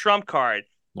ultimate win. trump card.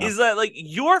 No. Is that like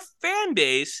your fan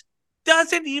base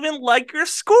doesn't even like your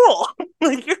school.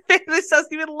 Like your fan base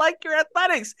doesn't even like your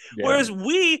athletics. Yeah. Whereas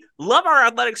we love our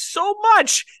athletics so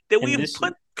much that we've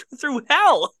put through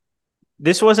hell.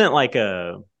 This wasn't like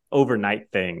a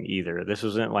overnight thing either. This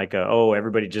wasn't like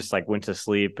everybody just like went to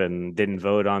sleep and didn't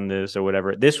vote on this or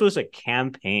whatever. This was a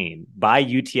campaign by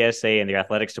UTSA and the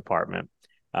athletics department,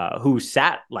 who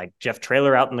sat like Jeff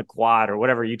Traylor out in the quad or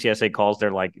whatever UTSA calls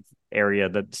their like area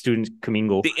that students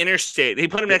commingle. The interstate. They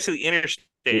put him next to the interstate.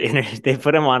 They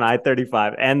put him on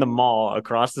I-35 and the mall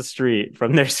across the street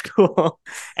from their school.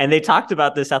 And they talked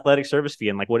about this athletic service fee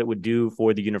and like what it would do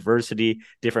for the university,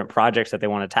 different projects that they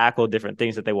want to tackle, different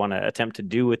things that they want to attempt to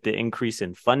do with the increase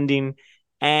in funding.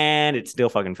 And it still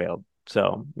fucking failed.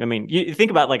 So, I mean, you think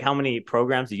about like how many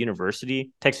programs the university,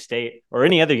 Texas State or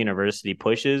any other university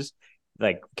pushes.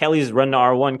 Like Kelly's Run to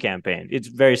R1 campaign. It's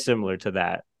very similar to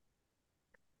that.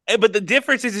 But the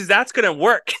difference is that's going to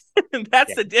work.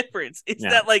 That's the difference. It's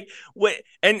that like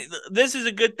and this is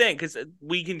a good thing because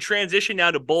we can transition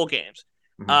now to bowl games.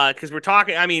 Because we're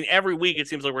talking, I mean, every week it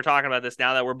seems like we're talking about this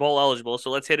now that we're bowl eligible.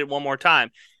 So let's hit it one more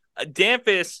time.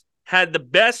 Danfus had the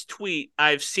best tweet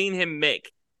I've seen him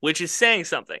make, which is saying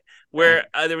something. Where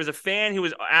there was a fan who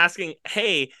was asking,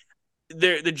 "Hey,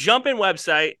 the Jump In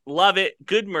website, love it,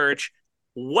 good merch.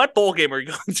 What bowl game are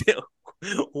you going to?"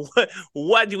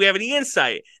 What do we have any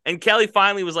insight? And Kelly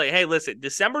finally was like, hey, listen,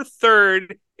 December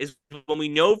 3rd is when we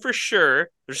know for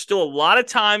sure. There's still a lot of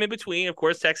time in between. Of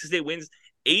course, Texas State wins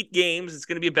 8 games. It's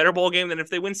going to be a better bowl game than if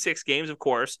they win 6 games, of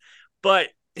course. But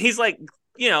he's like,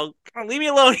 leave me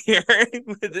alone here.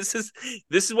 This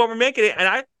is what we're making it.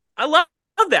 And I love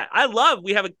that.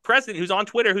 We have a president who's on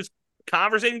Twitter who's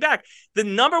conversating back. The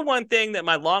number one thing that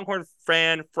my Longhorn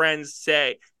friends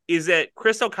say is that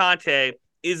Chris Conte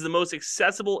is the most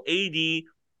accessible AD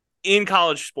in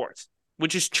college sports,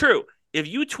 which is true. If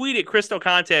you tweet at Chris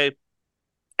Conte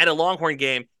at a Longhorn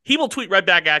game, he will tweet right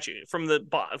back at you from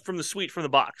the suite, from the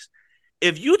box.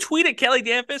 If you tweet at Kelly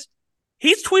Danfus,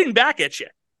 he's tweeting back at you.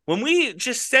 When we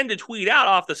just send a tweet out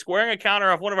off the SQUARIN account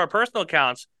or off one of our personal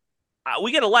accounts,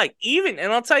 we get a like. And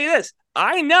I'll tell you this,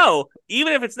 I know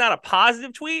even if it's not a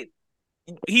positive tweet,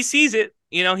 he sees it.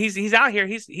 He's out here.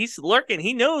 He's lurking.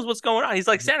 He knows what's going on. He's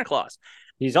like Santa Claus.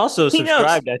 He's also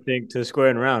subscribed, I think, to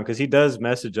SQUARIN Round because he does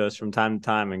message us from time to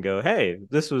time and go, hey,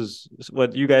 this was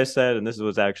what you guys said and this is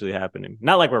what's actually happening.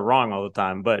 Not like we're wrong all the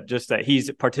time, but just that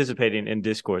he's participating in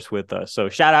discourse with us. So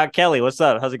shout out Kelly. What's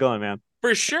up? How's it going, man?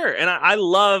 For sure. And I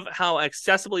love how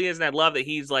accessible he is. And I love that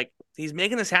he's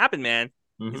making this happen, man.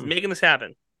 Mm-hmm. He's making this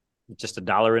happen. Just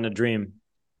 $1 in a dream.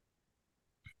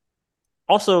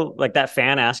 Also, like that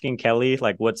fan asking Kelly,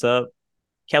 like, what's up?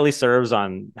 Kelly serves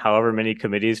on however many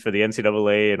committees for the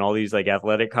NCAA and all these like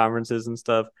athletic conferences and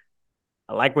stuff.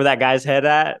 I like where that guy's head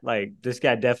at. Like this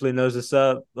guy definitely knows what's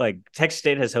up. Like Texas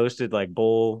State has hosted like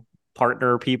bowl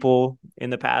partner people in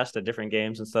the past at different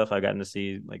games and stuff. I've gotten to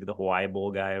see like the Hawaii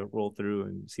Bowl guy roll through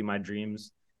and see my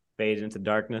dreams fade into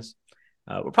darkness.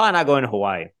 We're probably not going to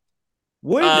Hawaii.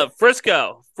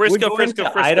 Frisco. Would going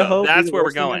to Idaho be That's the where we're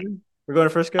worst thing going. ever? We're going to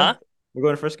Frisco? Huh? We're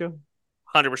going to Frisco?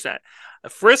 100%.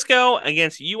 Frisco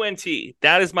against UNT.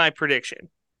 That is my prediction.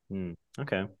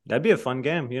 Okay. That'd be a fun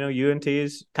game.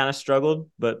 UNT's kind of struggled,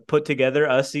 but put together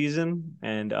a season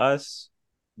and us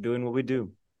doing what we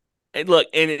do. And look,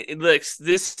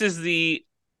 this is the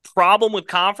problem with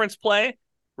conference play,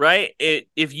 right?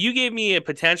 If you gave me a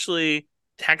potentially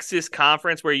Texas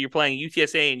conference where you're playing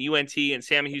UTSA and UNT and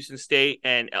Sam Houston State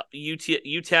and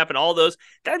UTEP and all those,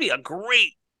 that'd be a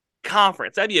great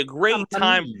conference. That'd be a great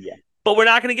time. But we're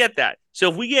not going to get that. So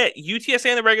if we get UTSA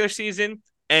in the regular season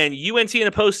and UNT in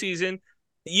the postseason,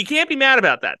 you can't be mad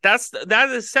about that. That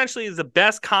essentially is the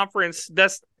best conference,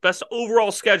 best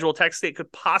overall schedule Texas State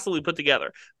could possibly put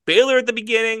together. Baylor at the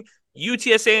beginning,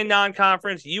 UTSA in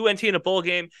non-conference, UNT in a bowl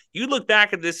game. You look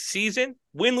back at this season,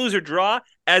 win, lose, or draw,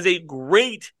 as a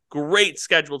great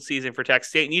scheduled season for Texas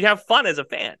State, and you'd have fun as a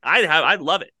fan. I'd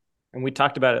love it. And we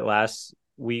talked about it last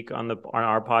week on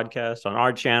our podcast, on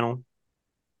our channel.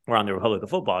 We're on the Republic of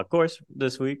Football, of course,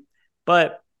 this week.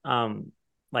 But what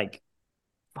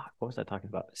was I talking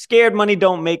about? Scared money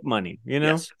don't make money,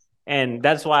 Yes. And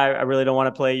that's why I really don't want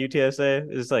to play UTSA.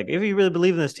 It's like, if you really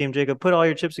believe in this team, Jacob, put all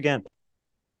your chips again.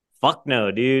 Fuck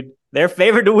no, dude. They're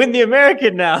favored to win the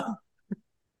American now.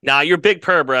 Nah, you're big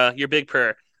purr, bro. You're big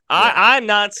purr. Yeah. I'm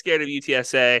not scared of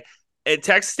UTSA. If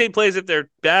Texas State plays at their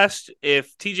best,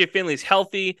 if TJ Finley's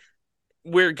healthy,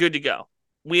 we're good to go.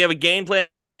 We have a game plan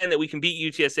that we can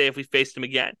beat UTSA if we face them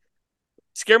again.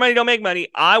 Scare money don't make money.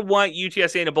 I want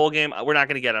UTSA in a bowl game. We're not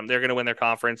going to get them. They're going to win their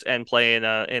conference and play in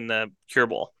the Cure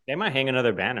Bowl. They might hang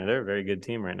another banner. They're a very good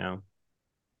team right now.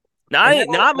 Not much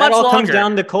longer. That all comes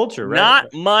down to culture, right?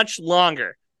 Not much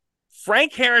longer.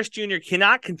 Frank Harris Jr.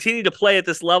 cannot continue to play at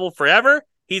this level forever.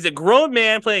 He's a grown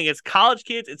man playing against college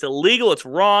kids. It's illegal. It's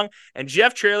wrong. And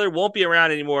Jeff Traylor won't be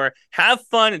around anymore. Have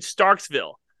fun in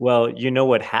Starksville. Well, you know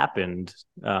what happened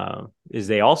is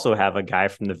they also have a guy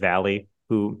from the Valley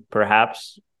who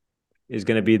perhaps is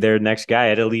going to be their next guy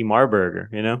at Lee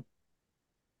Marburger,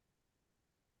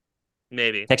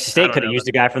 Maybe. Texas State could have used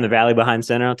a guy from the Valley behind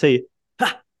center, I'll tell you.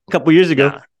 A couple years ago.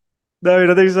 Nah. No, you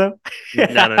don't think so?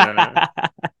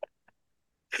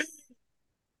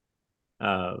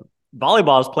 No.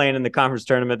 Volleyball is playing in the conference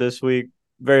tournament this week.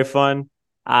 Very fun.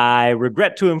 I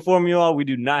regret to inform you all, we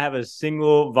do not have a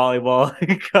single volleyball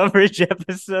coverage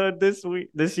episode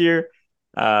this year.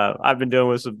 I've been dealing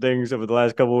with some things over the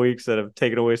last couple of weeks that have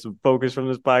taken away some focus from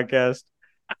this podcast.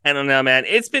 I don't know, man.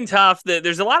 It's been tough.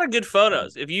 There's a lot of good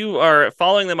photos. If you are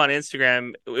following them on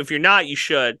Instagram, if you're not, you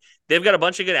should. They've got a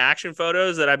bunch of good action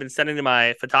photos that I've been sending to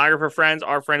my photographer friends,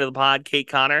 our friend of the pod, Kate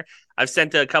Connor. I've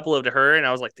sent a couple of to her, and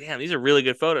I was like, damn, these are really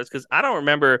good photos, because I don't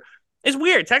remember. It's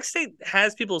weird. Texas State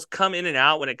has people come in and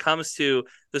out when it comes to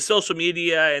the social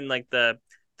media and like the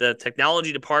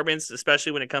technology departments,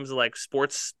 especially when it comes to like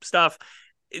sports stuff.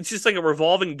 It's just like a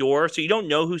revolving door, so you don't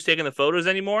know who's taking the photos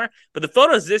anymore. But the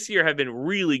photos this year have been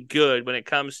really good when it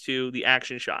comes to the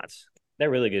action shots. They're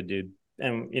really good, dude.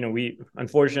 And, we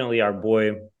unfortunately, our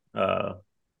boy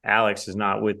Alex is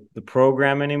not with the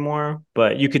program anymore,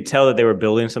 but you could tell that they were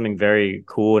building something very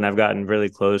cool. And I've gotten really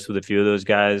close with a few of those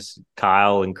guys,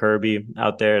 Kyle and Kirby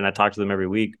out there, and I talk to them every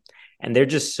week. And they're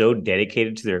just so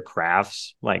dedicated to their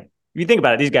crafts. Like, if you think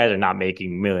about it, these guys are not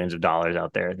making millions of dollars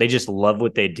out there. They just love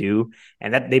what they do,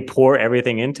 and that they pour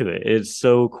everything into it. It's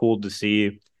so cool to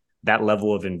see that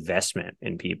level of investment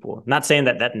in people. I'm not saying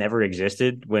that never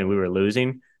existed when we were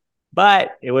losing,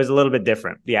 but it was a little bit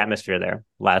different. The atmosphere there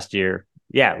last year.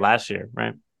 Yeah, last year,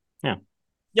 right? Yeah.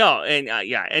 No, and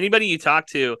anybody you talk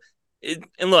to,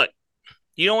 and look,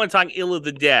 you don't want to talk ill of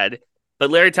the dead,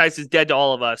 but Larry Tice is dead to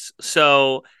all of us.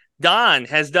 So Don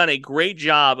has done a great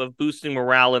job of boosting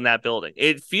morale in that building.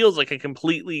 It feels like a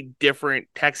completely different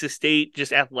Texas State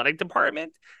just athletic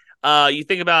department. You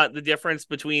think about the difference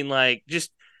between like just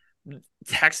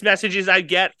text messages I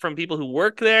get from people who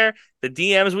work there, the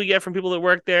DMs we get from people that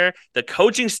work there, the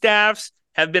coaching staffs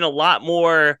have been a lot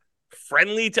more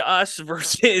friendly to us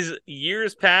versus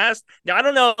years past. Now, I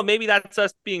don't know, maybe that's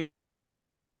us being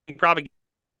propaganda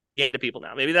to people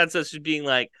now. Maybe that's us just being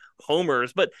like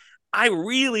homers, but I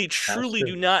really, truly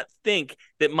do not think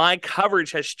that my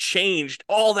coverage has changed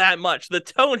all that much. The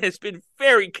tone has been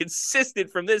very consistent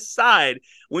from this side.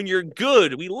 When you're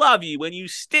good, we love you. When you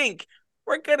stink,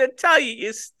 we're going to tell you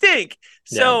you stink.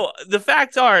 So the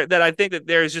facts are that I think that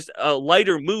there's just a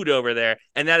lighter mood over there,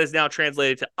 and that is now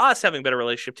translated to us having a better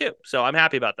relationship too. So I'm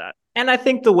happy about that. And I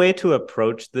think the way to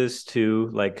approach this too,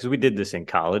 like, because we did this in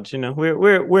college,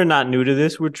 we're not new to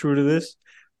this, we're true to this,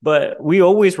 but we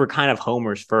always were kind of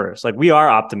homers first. Like, we are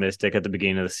optimistic at the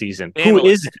beginning of the season. Who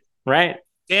isn't, right?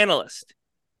 Fan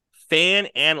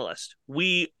analyst.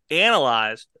 We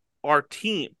analyze our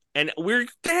team, and we're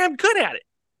damn good at it.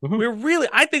 I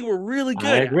think we're really good.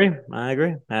 I agree.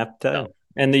 I have to tell you.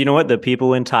 And you know what? The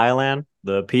people in Thailand,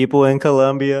 the people in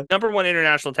Colombia. #1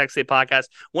 international Texas State podcast.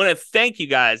 Want to thank you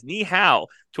guys, ni hao,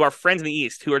 to our friends in the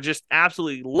East who are just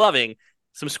absolutely loving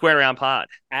some Square Round Pod.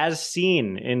 As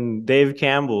seen in Dave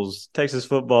Campbell's Texas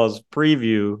football's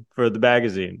preview for the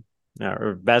magazine,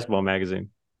 or basketball magazine.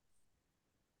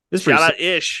 Shout out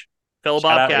Ish, fellow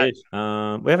Bobcat.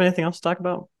 We have anything else to talk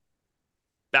about?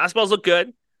 Basketballs look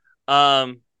good.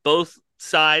 Both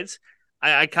sides.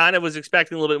 I kind of was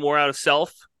expecting a little bit more out of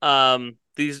Self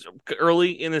these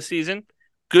early in the season.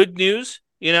 Good news,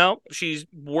 she's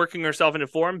working herself into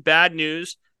form. Bad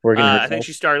news, I think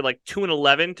she started like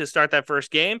 2-11 to start that first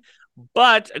game.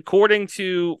 But according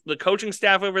to the coaching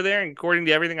staff over there and according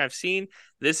to everything I've seen,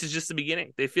 this is just the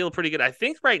beginning. They feel pretty good. I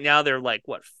think right now they're like,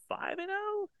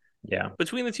 5-0? Yeah.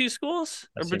 Between the two schools?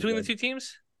 Or between the two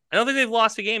teams? I don't think they've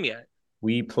lost a game yet.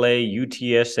 We play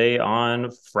UTSA on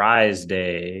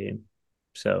Friday.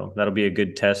 So that'll be a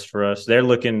good test for us. They're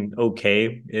looking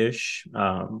okay-ish.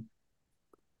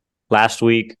 Last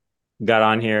week, got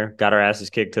on here, got our asses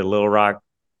kicked to Little Rock.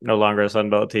 No longer a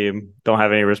Sunbelt team. Don't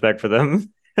have any respect for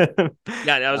them. Yeah,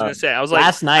 I was going to say. I was like,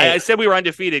 last night, I said we were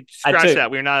undefeated. Scratch that.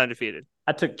 We are not undefeated.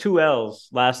 I took 2 L's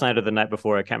last night or the night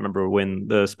before. I can't remember when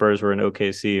the Spurs were in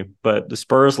OKC. But the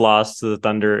Spurs lost to the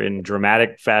Thunder in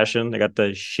dramatic fashion. They got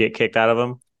the shit kicked out of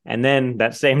them. And then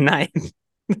that same night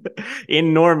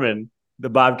in Norman, the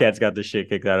Bobcats got the shit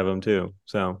kicked out of them too.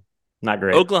 So not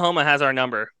great. Oklahoma has our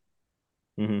number.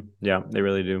 Yeah, they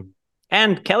really do.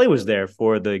 And Kelly was there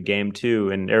for the game too.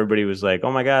 And everybody was like,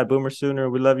 oh my God, Boomer Sooner.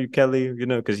 We love you, Kelly.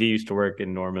 Because he used to work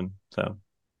in Norman. So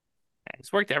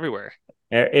it's worked everywhere.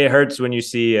 It hurts when you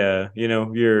see,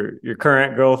 your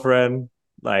current girlfriend,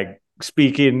 like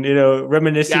speaking,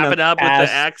 reminiscing. Gapping up with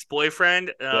the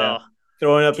ex-boyfriend. Oh. Yeah.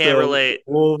 Throwing up can't relate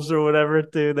wolves or whatever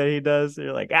too that he does.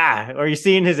 You're like, or you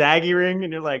seeing his Aggie ring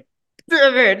and you're like,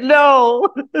 damn it, no.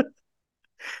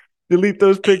 Delete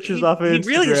those pictures off of Instagram. He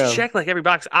really has checked like every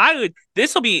box.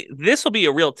 This will be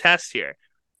a real test here.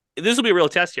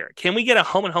 Can we get a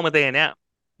home and home with A&M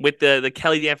with the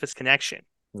Kelly Danfus connection?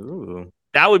 Ooh.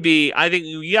 That would be, I think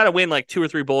you got to win like 2 or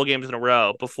 3 bowl games in a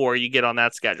row before you get on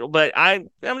that schedule. But I'm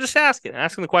just asking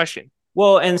the question.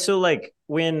 Well, and so like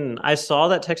when I saw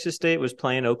that Texas State was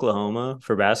playing Oklahoma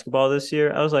for basketball this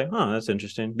year, I was like, oh, that's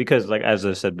interesting. Because like, as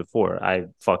I said before, I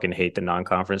fucking hate the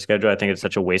non-conference schedule. I think it's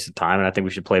such a waste of time. And I think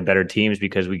we should play better teams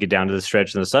because we get down to the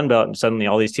stretch in the Sun Belt and suddenly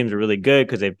all these teams are really good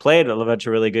because they've played a bunch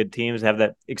of really good teams, have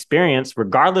that experience,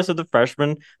 regardless of the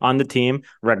freshmen on the team,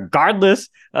 regardless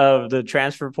of the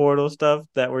transfer portal stuff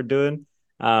that we're doing.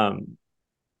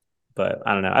 But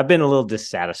I don't know. I've been a little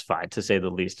dissatisfied, to say the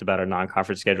least, about our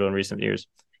non-conference schedule in recent years.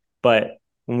 But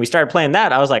when we started playing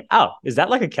that, I was like, oh, is that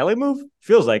like a Kelly move?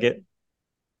 Feels like it.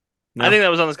 No? I think that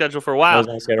was on the schedule for a while.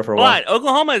 But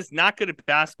Oklahoma is not good at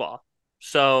basketball.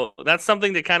 So that's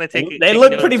something to kind of take. They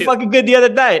looked pretty fucking good the other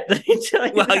night.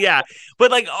 Well, yeah. But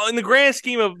like in the grand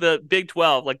scheme of the Big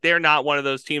 12, like they're not one of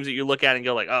those teams that you look at and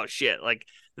go like, oh, shit. Like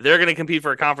they're going to compete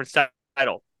for a conference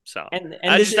title. So and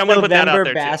this is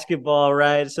November basketball,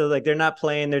 right? So like they're not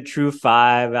playing their true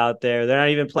 5 out there. They're not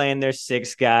even playing their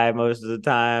 6 guy most of the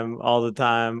time, all the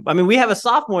time. I mean, we have a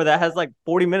sophomore that has like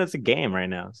 40 minutes a game right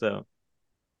now. So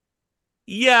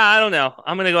yeah, I don't know.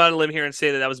 I'm gonna go out on a limb here and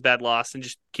say that was a bad loss and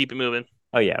just keep it moving.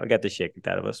 Oh yeah, we got the shit kicked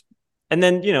out of us. And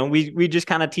then we just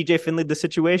kind of TJ Finley the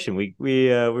situation. We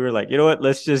were like, you know what?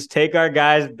 Let's just take our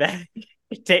guys back.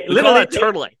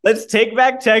 Let's take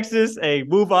back Texas and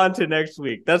move on to next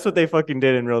week. That's what they fucking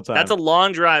did in real time. That's a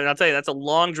long drive. And I'll tell you, that's a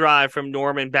long drive from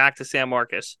Norman back to San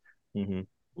Marcos. Mm-hmm.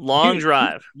 Long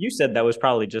drive. You said that was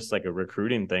probably just like a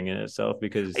recruiting thing in itself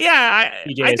because I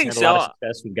think so. A lot of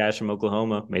success with guys from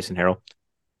Oklahoma, Mason Harrell.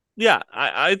 Yeah,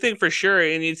 I think for sure.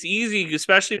 And it's easy,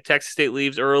 especially if Texas State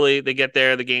leaves early. They get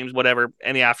there, the game's whatever,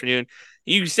 in the afternoon.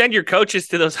 You send your coaches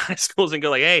to those high schools and go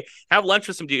like, hey, have lunch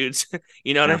with some dudes.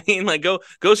 You know what I mean? Like go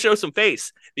show some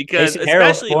face because Mason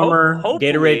Harrell, former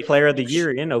Gatorade Player of the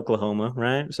Year in Oklahoma,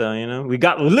 right? So, we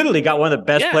literally got one of the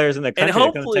best players in the country to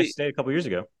come to Texas State a couple years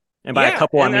ago. And by a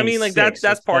couple, I mean like 6,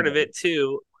 that's part of it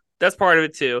too. That's part of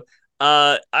it too.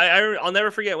 I'll never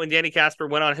forget when Danny Casper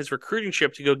went on his recruiting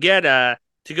trip to go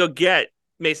get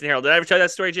Mason Harrell. Did I ever tell you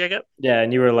that story, Jacob? Yeah,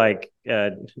 and you were like,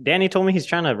 Danny told me he's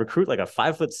trying to recruit like a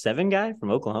 5'7" guy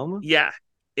from Oklahoma. Yeah.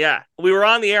 Yeah. We were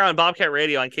on the air on Bobcat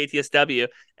Radio on KTSW,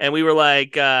 and we were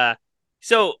like,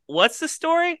 so what's the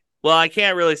story? Well, I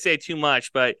can't really say too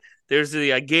much, but there's the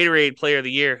Gatorade Player of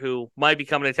the Year who might be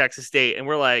coming to Texas State. And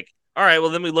we're like, all right, well,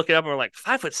 then we look it up and we're like,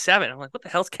 5'7". I'm like, what the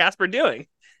hell's Casper doing?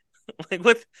 Like,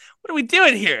 what are we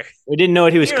doing here? We didn't know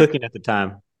what he was cooking at the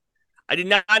time. I did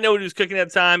not know what he was cooking at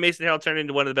the time. Mason Harrell turned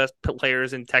into one of the best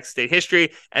players in Texas State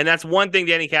history. And that's one thing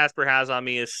Danny Casper has on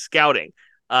me is scouting.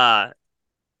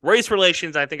 Race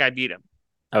relations, I think I beat him.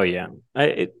 Oh, yeah.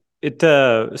 It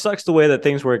sucks the way that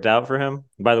things worked out for him.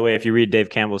 By the way, if you read Dave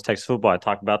Campbell's Texas Football, I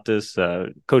talked about this.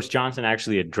 Coach Johnson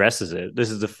actually addresses it.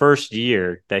 This is the first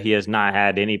year that he has not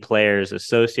had any players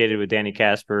associated with Danny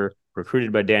Casper,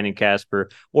 recruited by Danny Casper,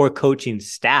 or coaching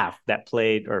staff that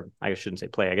played, or I shouldn't say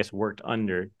play, I guess worked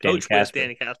under Danny Casper.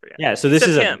 Danny Casper, yeah. So this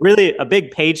is really a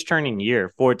big page-turning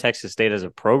year for Texas State as a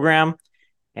program.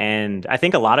 And I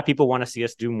think a lot of people want to see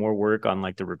us do more work on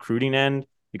like the recruiting end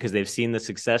because they've seen the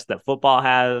success that football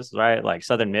has, right? Like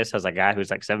Southern Miss has a guy who's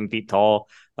like 7 feet tall.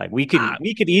 Like we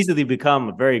could easily become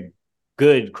a very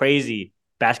good, crazy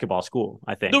basketball school,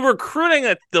 I think. The recruiting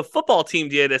that the football team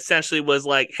did essentially was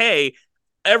like, hey,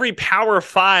 every Power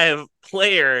 5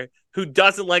 player who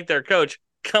doesn't like their coach,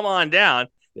 come on down.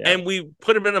 Yeah. And we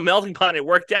put him in a melting pot and it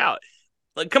worked out.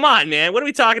 Like, come on, man. What are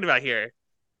we talking about here?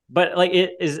 But like,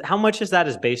 it is how much is that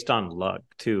is based on luck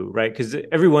too, right? Because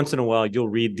every once in a while you'll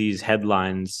read these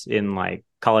headlines in like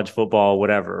college football,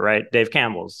 whatever, right? Dave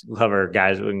Campbell's cover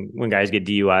guys when guys get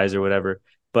DUIs or whatever.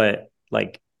 But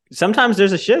like sometimes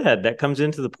there's a shithead that comes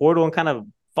into the portal and kind of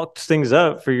fucks things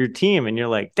up for your team, and you're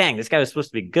like, dang, this guy was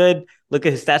supposed to be good. Look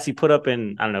at his stats he put up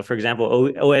in, I don't know, for example,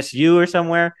 OSU or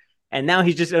somewhere, and now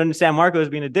he's just in San Marcos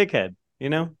being a dickhead, you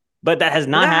know? But that has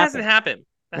not happened. Hasn't happened.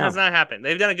 That has not happened.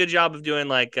 They've done a good job of doing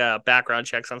like background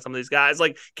checks on some of these guys,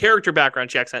 like character background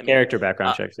checks. Character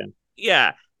background checks, in.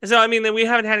 Yeah. So I mean, we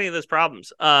haven't had any of those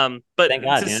problems. But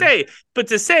God,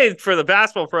 to say for the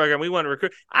basketball program we want to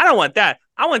recruit, I don't want that.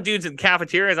 I want dudes in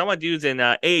cafeterias. I want dudes in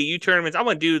AAU tournaments. I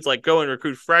want dudes like go and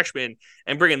recruit freshmen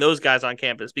and bringing those guys on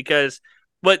campus, because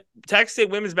what Texas State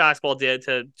women's basketball did,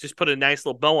 to just put a nice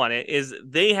little bow on it, is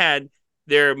they had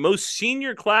their most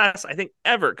senior class I think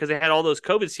ever, because they had all those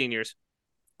COVID seniors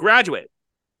graduate.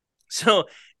 So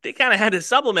they kind of had to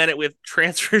supplement it with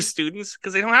transfer students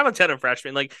because they don't have a ton of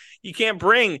freshmen. Like, you can't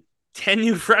bring 10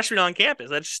 new freshmen on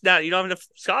campus. That's just not, you don't have enough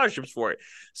scholarships for it.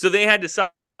 So they had to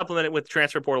supplement it with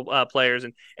transfer portal players,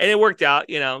 and it worked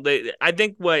out. You know, I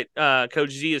think what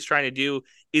Coach Z is trying to do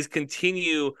is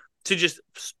continue to just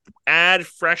add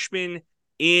freshmen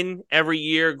in every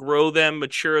year, grow them,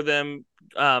 mature them,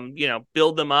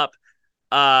 build them up.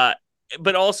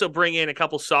 But also bring in a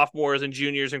couple sophomores and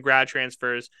juniors and grad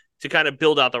transfers to kind of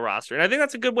build out the roster. And I think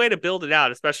that's a good way to build it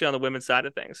out, especially on the women's side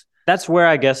of things. That's where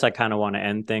I guess I kind of want to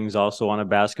end things also on a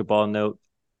basketball note.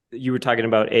 You were talking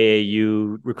about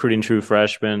AAU, recruiting true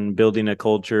freshmen, building a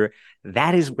culture.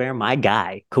 That is where my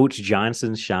guy, Coach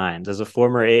Johnson, shines. As a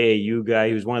former AAU guy,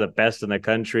 he was one of the best in the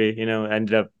country,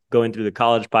 ended up going through the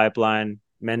college pipeline,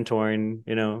 mentoring,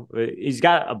 he's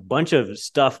got a bunch of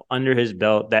stuff under his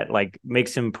belt that like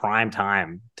makes him prime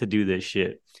time to do this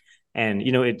shit. And,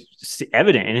 it's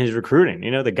evident in his recruiting,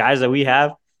 the guys that we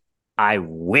have. I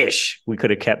wish we could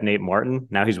have kept Nate Martin.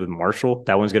 Now he's with Marshall.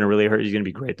 That one's going to really hurt. He's going to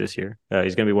be great this year.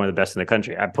 He's going to be one of the best in the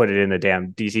country. I put it in the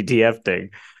damn DCTF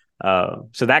thing.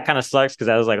 So that kind of sucks because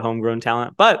that was like homegrown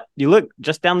talent. But you look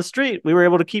just down the street, we were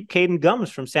able to keep Caden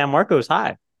Gums from San Marcos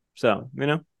High. So,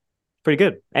 pretty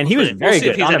good. And he was very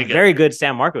good on a very good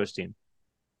San Marcos team.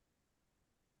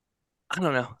 I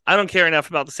don't know. I don't care enough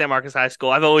about the San Marcos High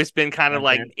School. I've always been kind of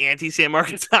like anti-San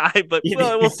Marcos High, but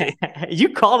we'll see.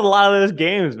 You called a lot of those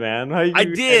games, man. I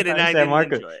did, and I didn't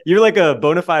enjoy it. You're like a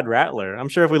bona fide rattler. I'm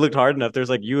sure if we looked hard enough, there's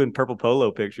like you in purple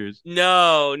polo pictures.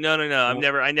 No.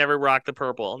 I never rocked the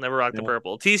purple. Never rocked the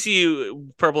purple.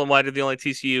 TCU purple and white are the only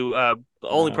TCU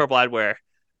only purple I'd wear.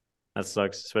 That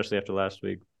sucks, especially after last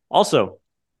week. Also,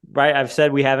 right, I've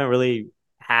said we haven't really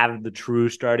have the true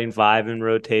starting five in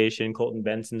rotation. Colton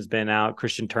Benson's been out.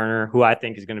 Christian Turner, who I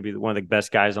think is going to be one of the best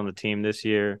guys on the team this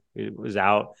year, was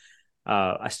out.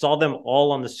 I saw them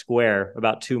all on the square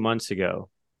about 2 months ago.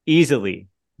 Easily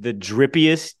the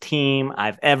drippiest team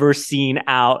I've ever seen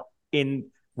out in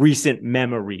recent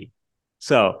memory.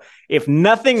 So if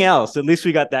nothing else, at least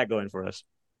we got that going for us.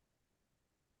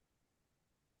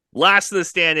 Last of the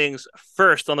standings,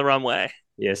 first on the runway.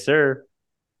 Yes, sir.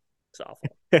 It's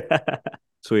awful.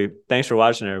 Sweet. Thanks for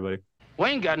watching, everybody. We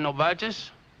ain't got no badges.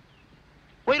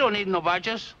 We don't need no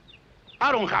badges.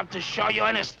 I don't have to show you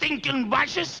any stinking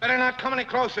watches. Better not come any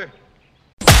closer.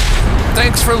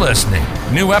 Thanks for listening.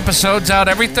 New episodes out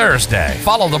every Thursday.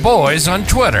 Follow the boys on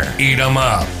Twitter. Eat 'em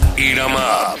up. Eat 'em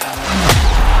up.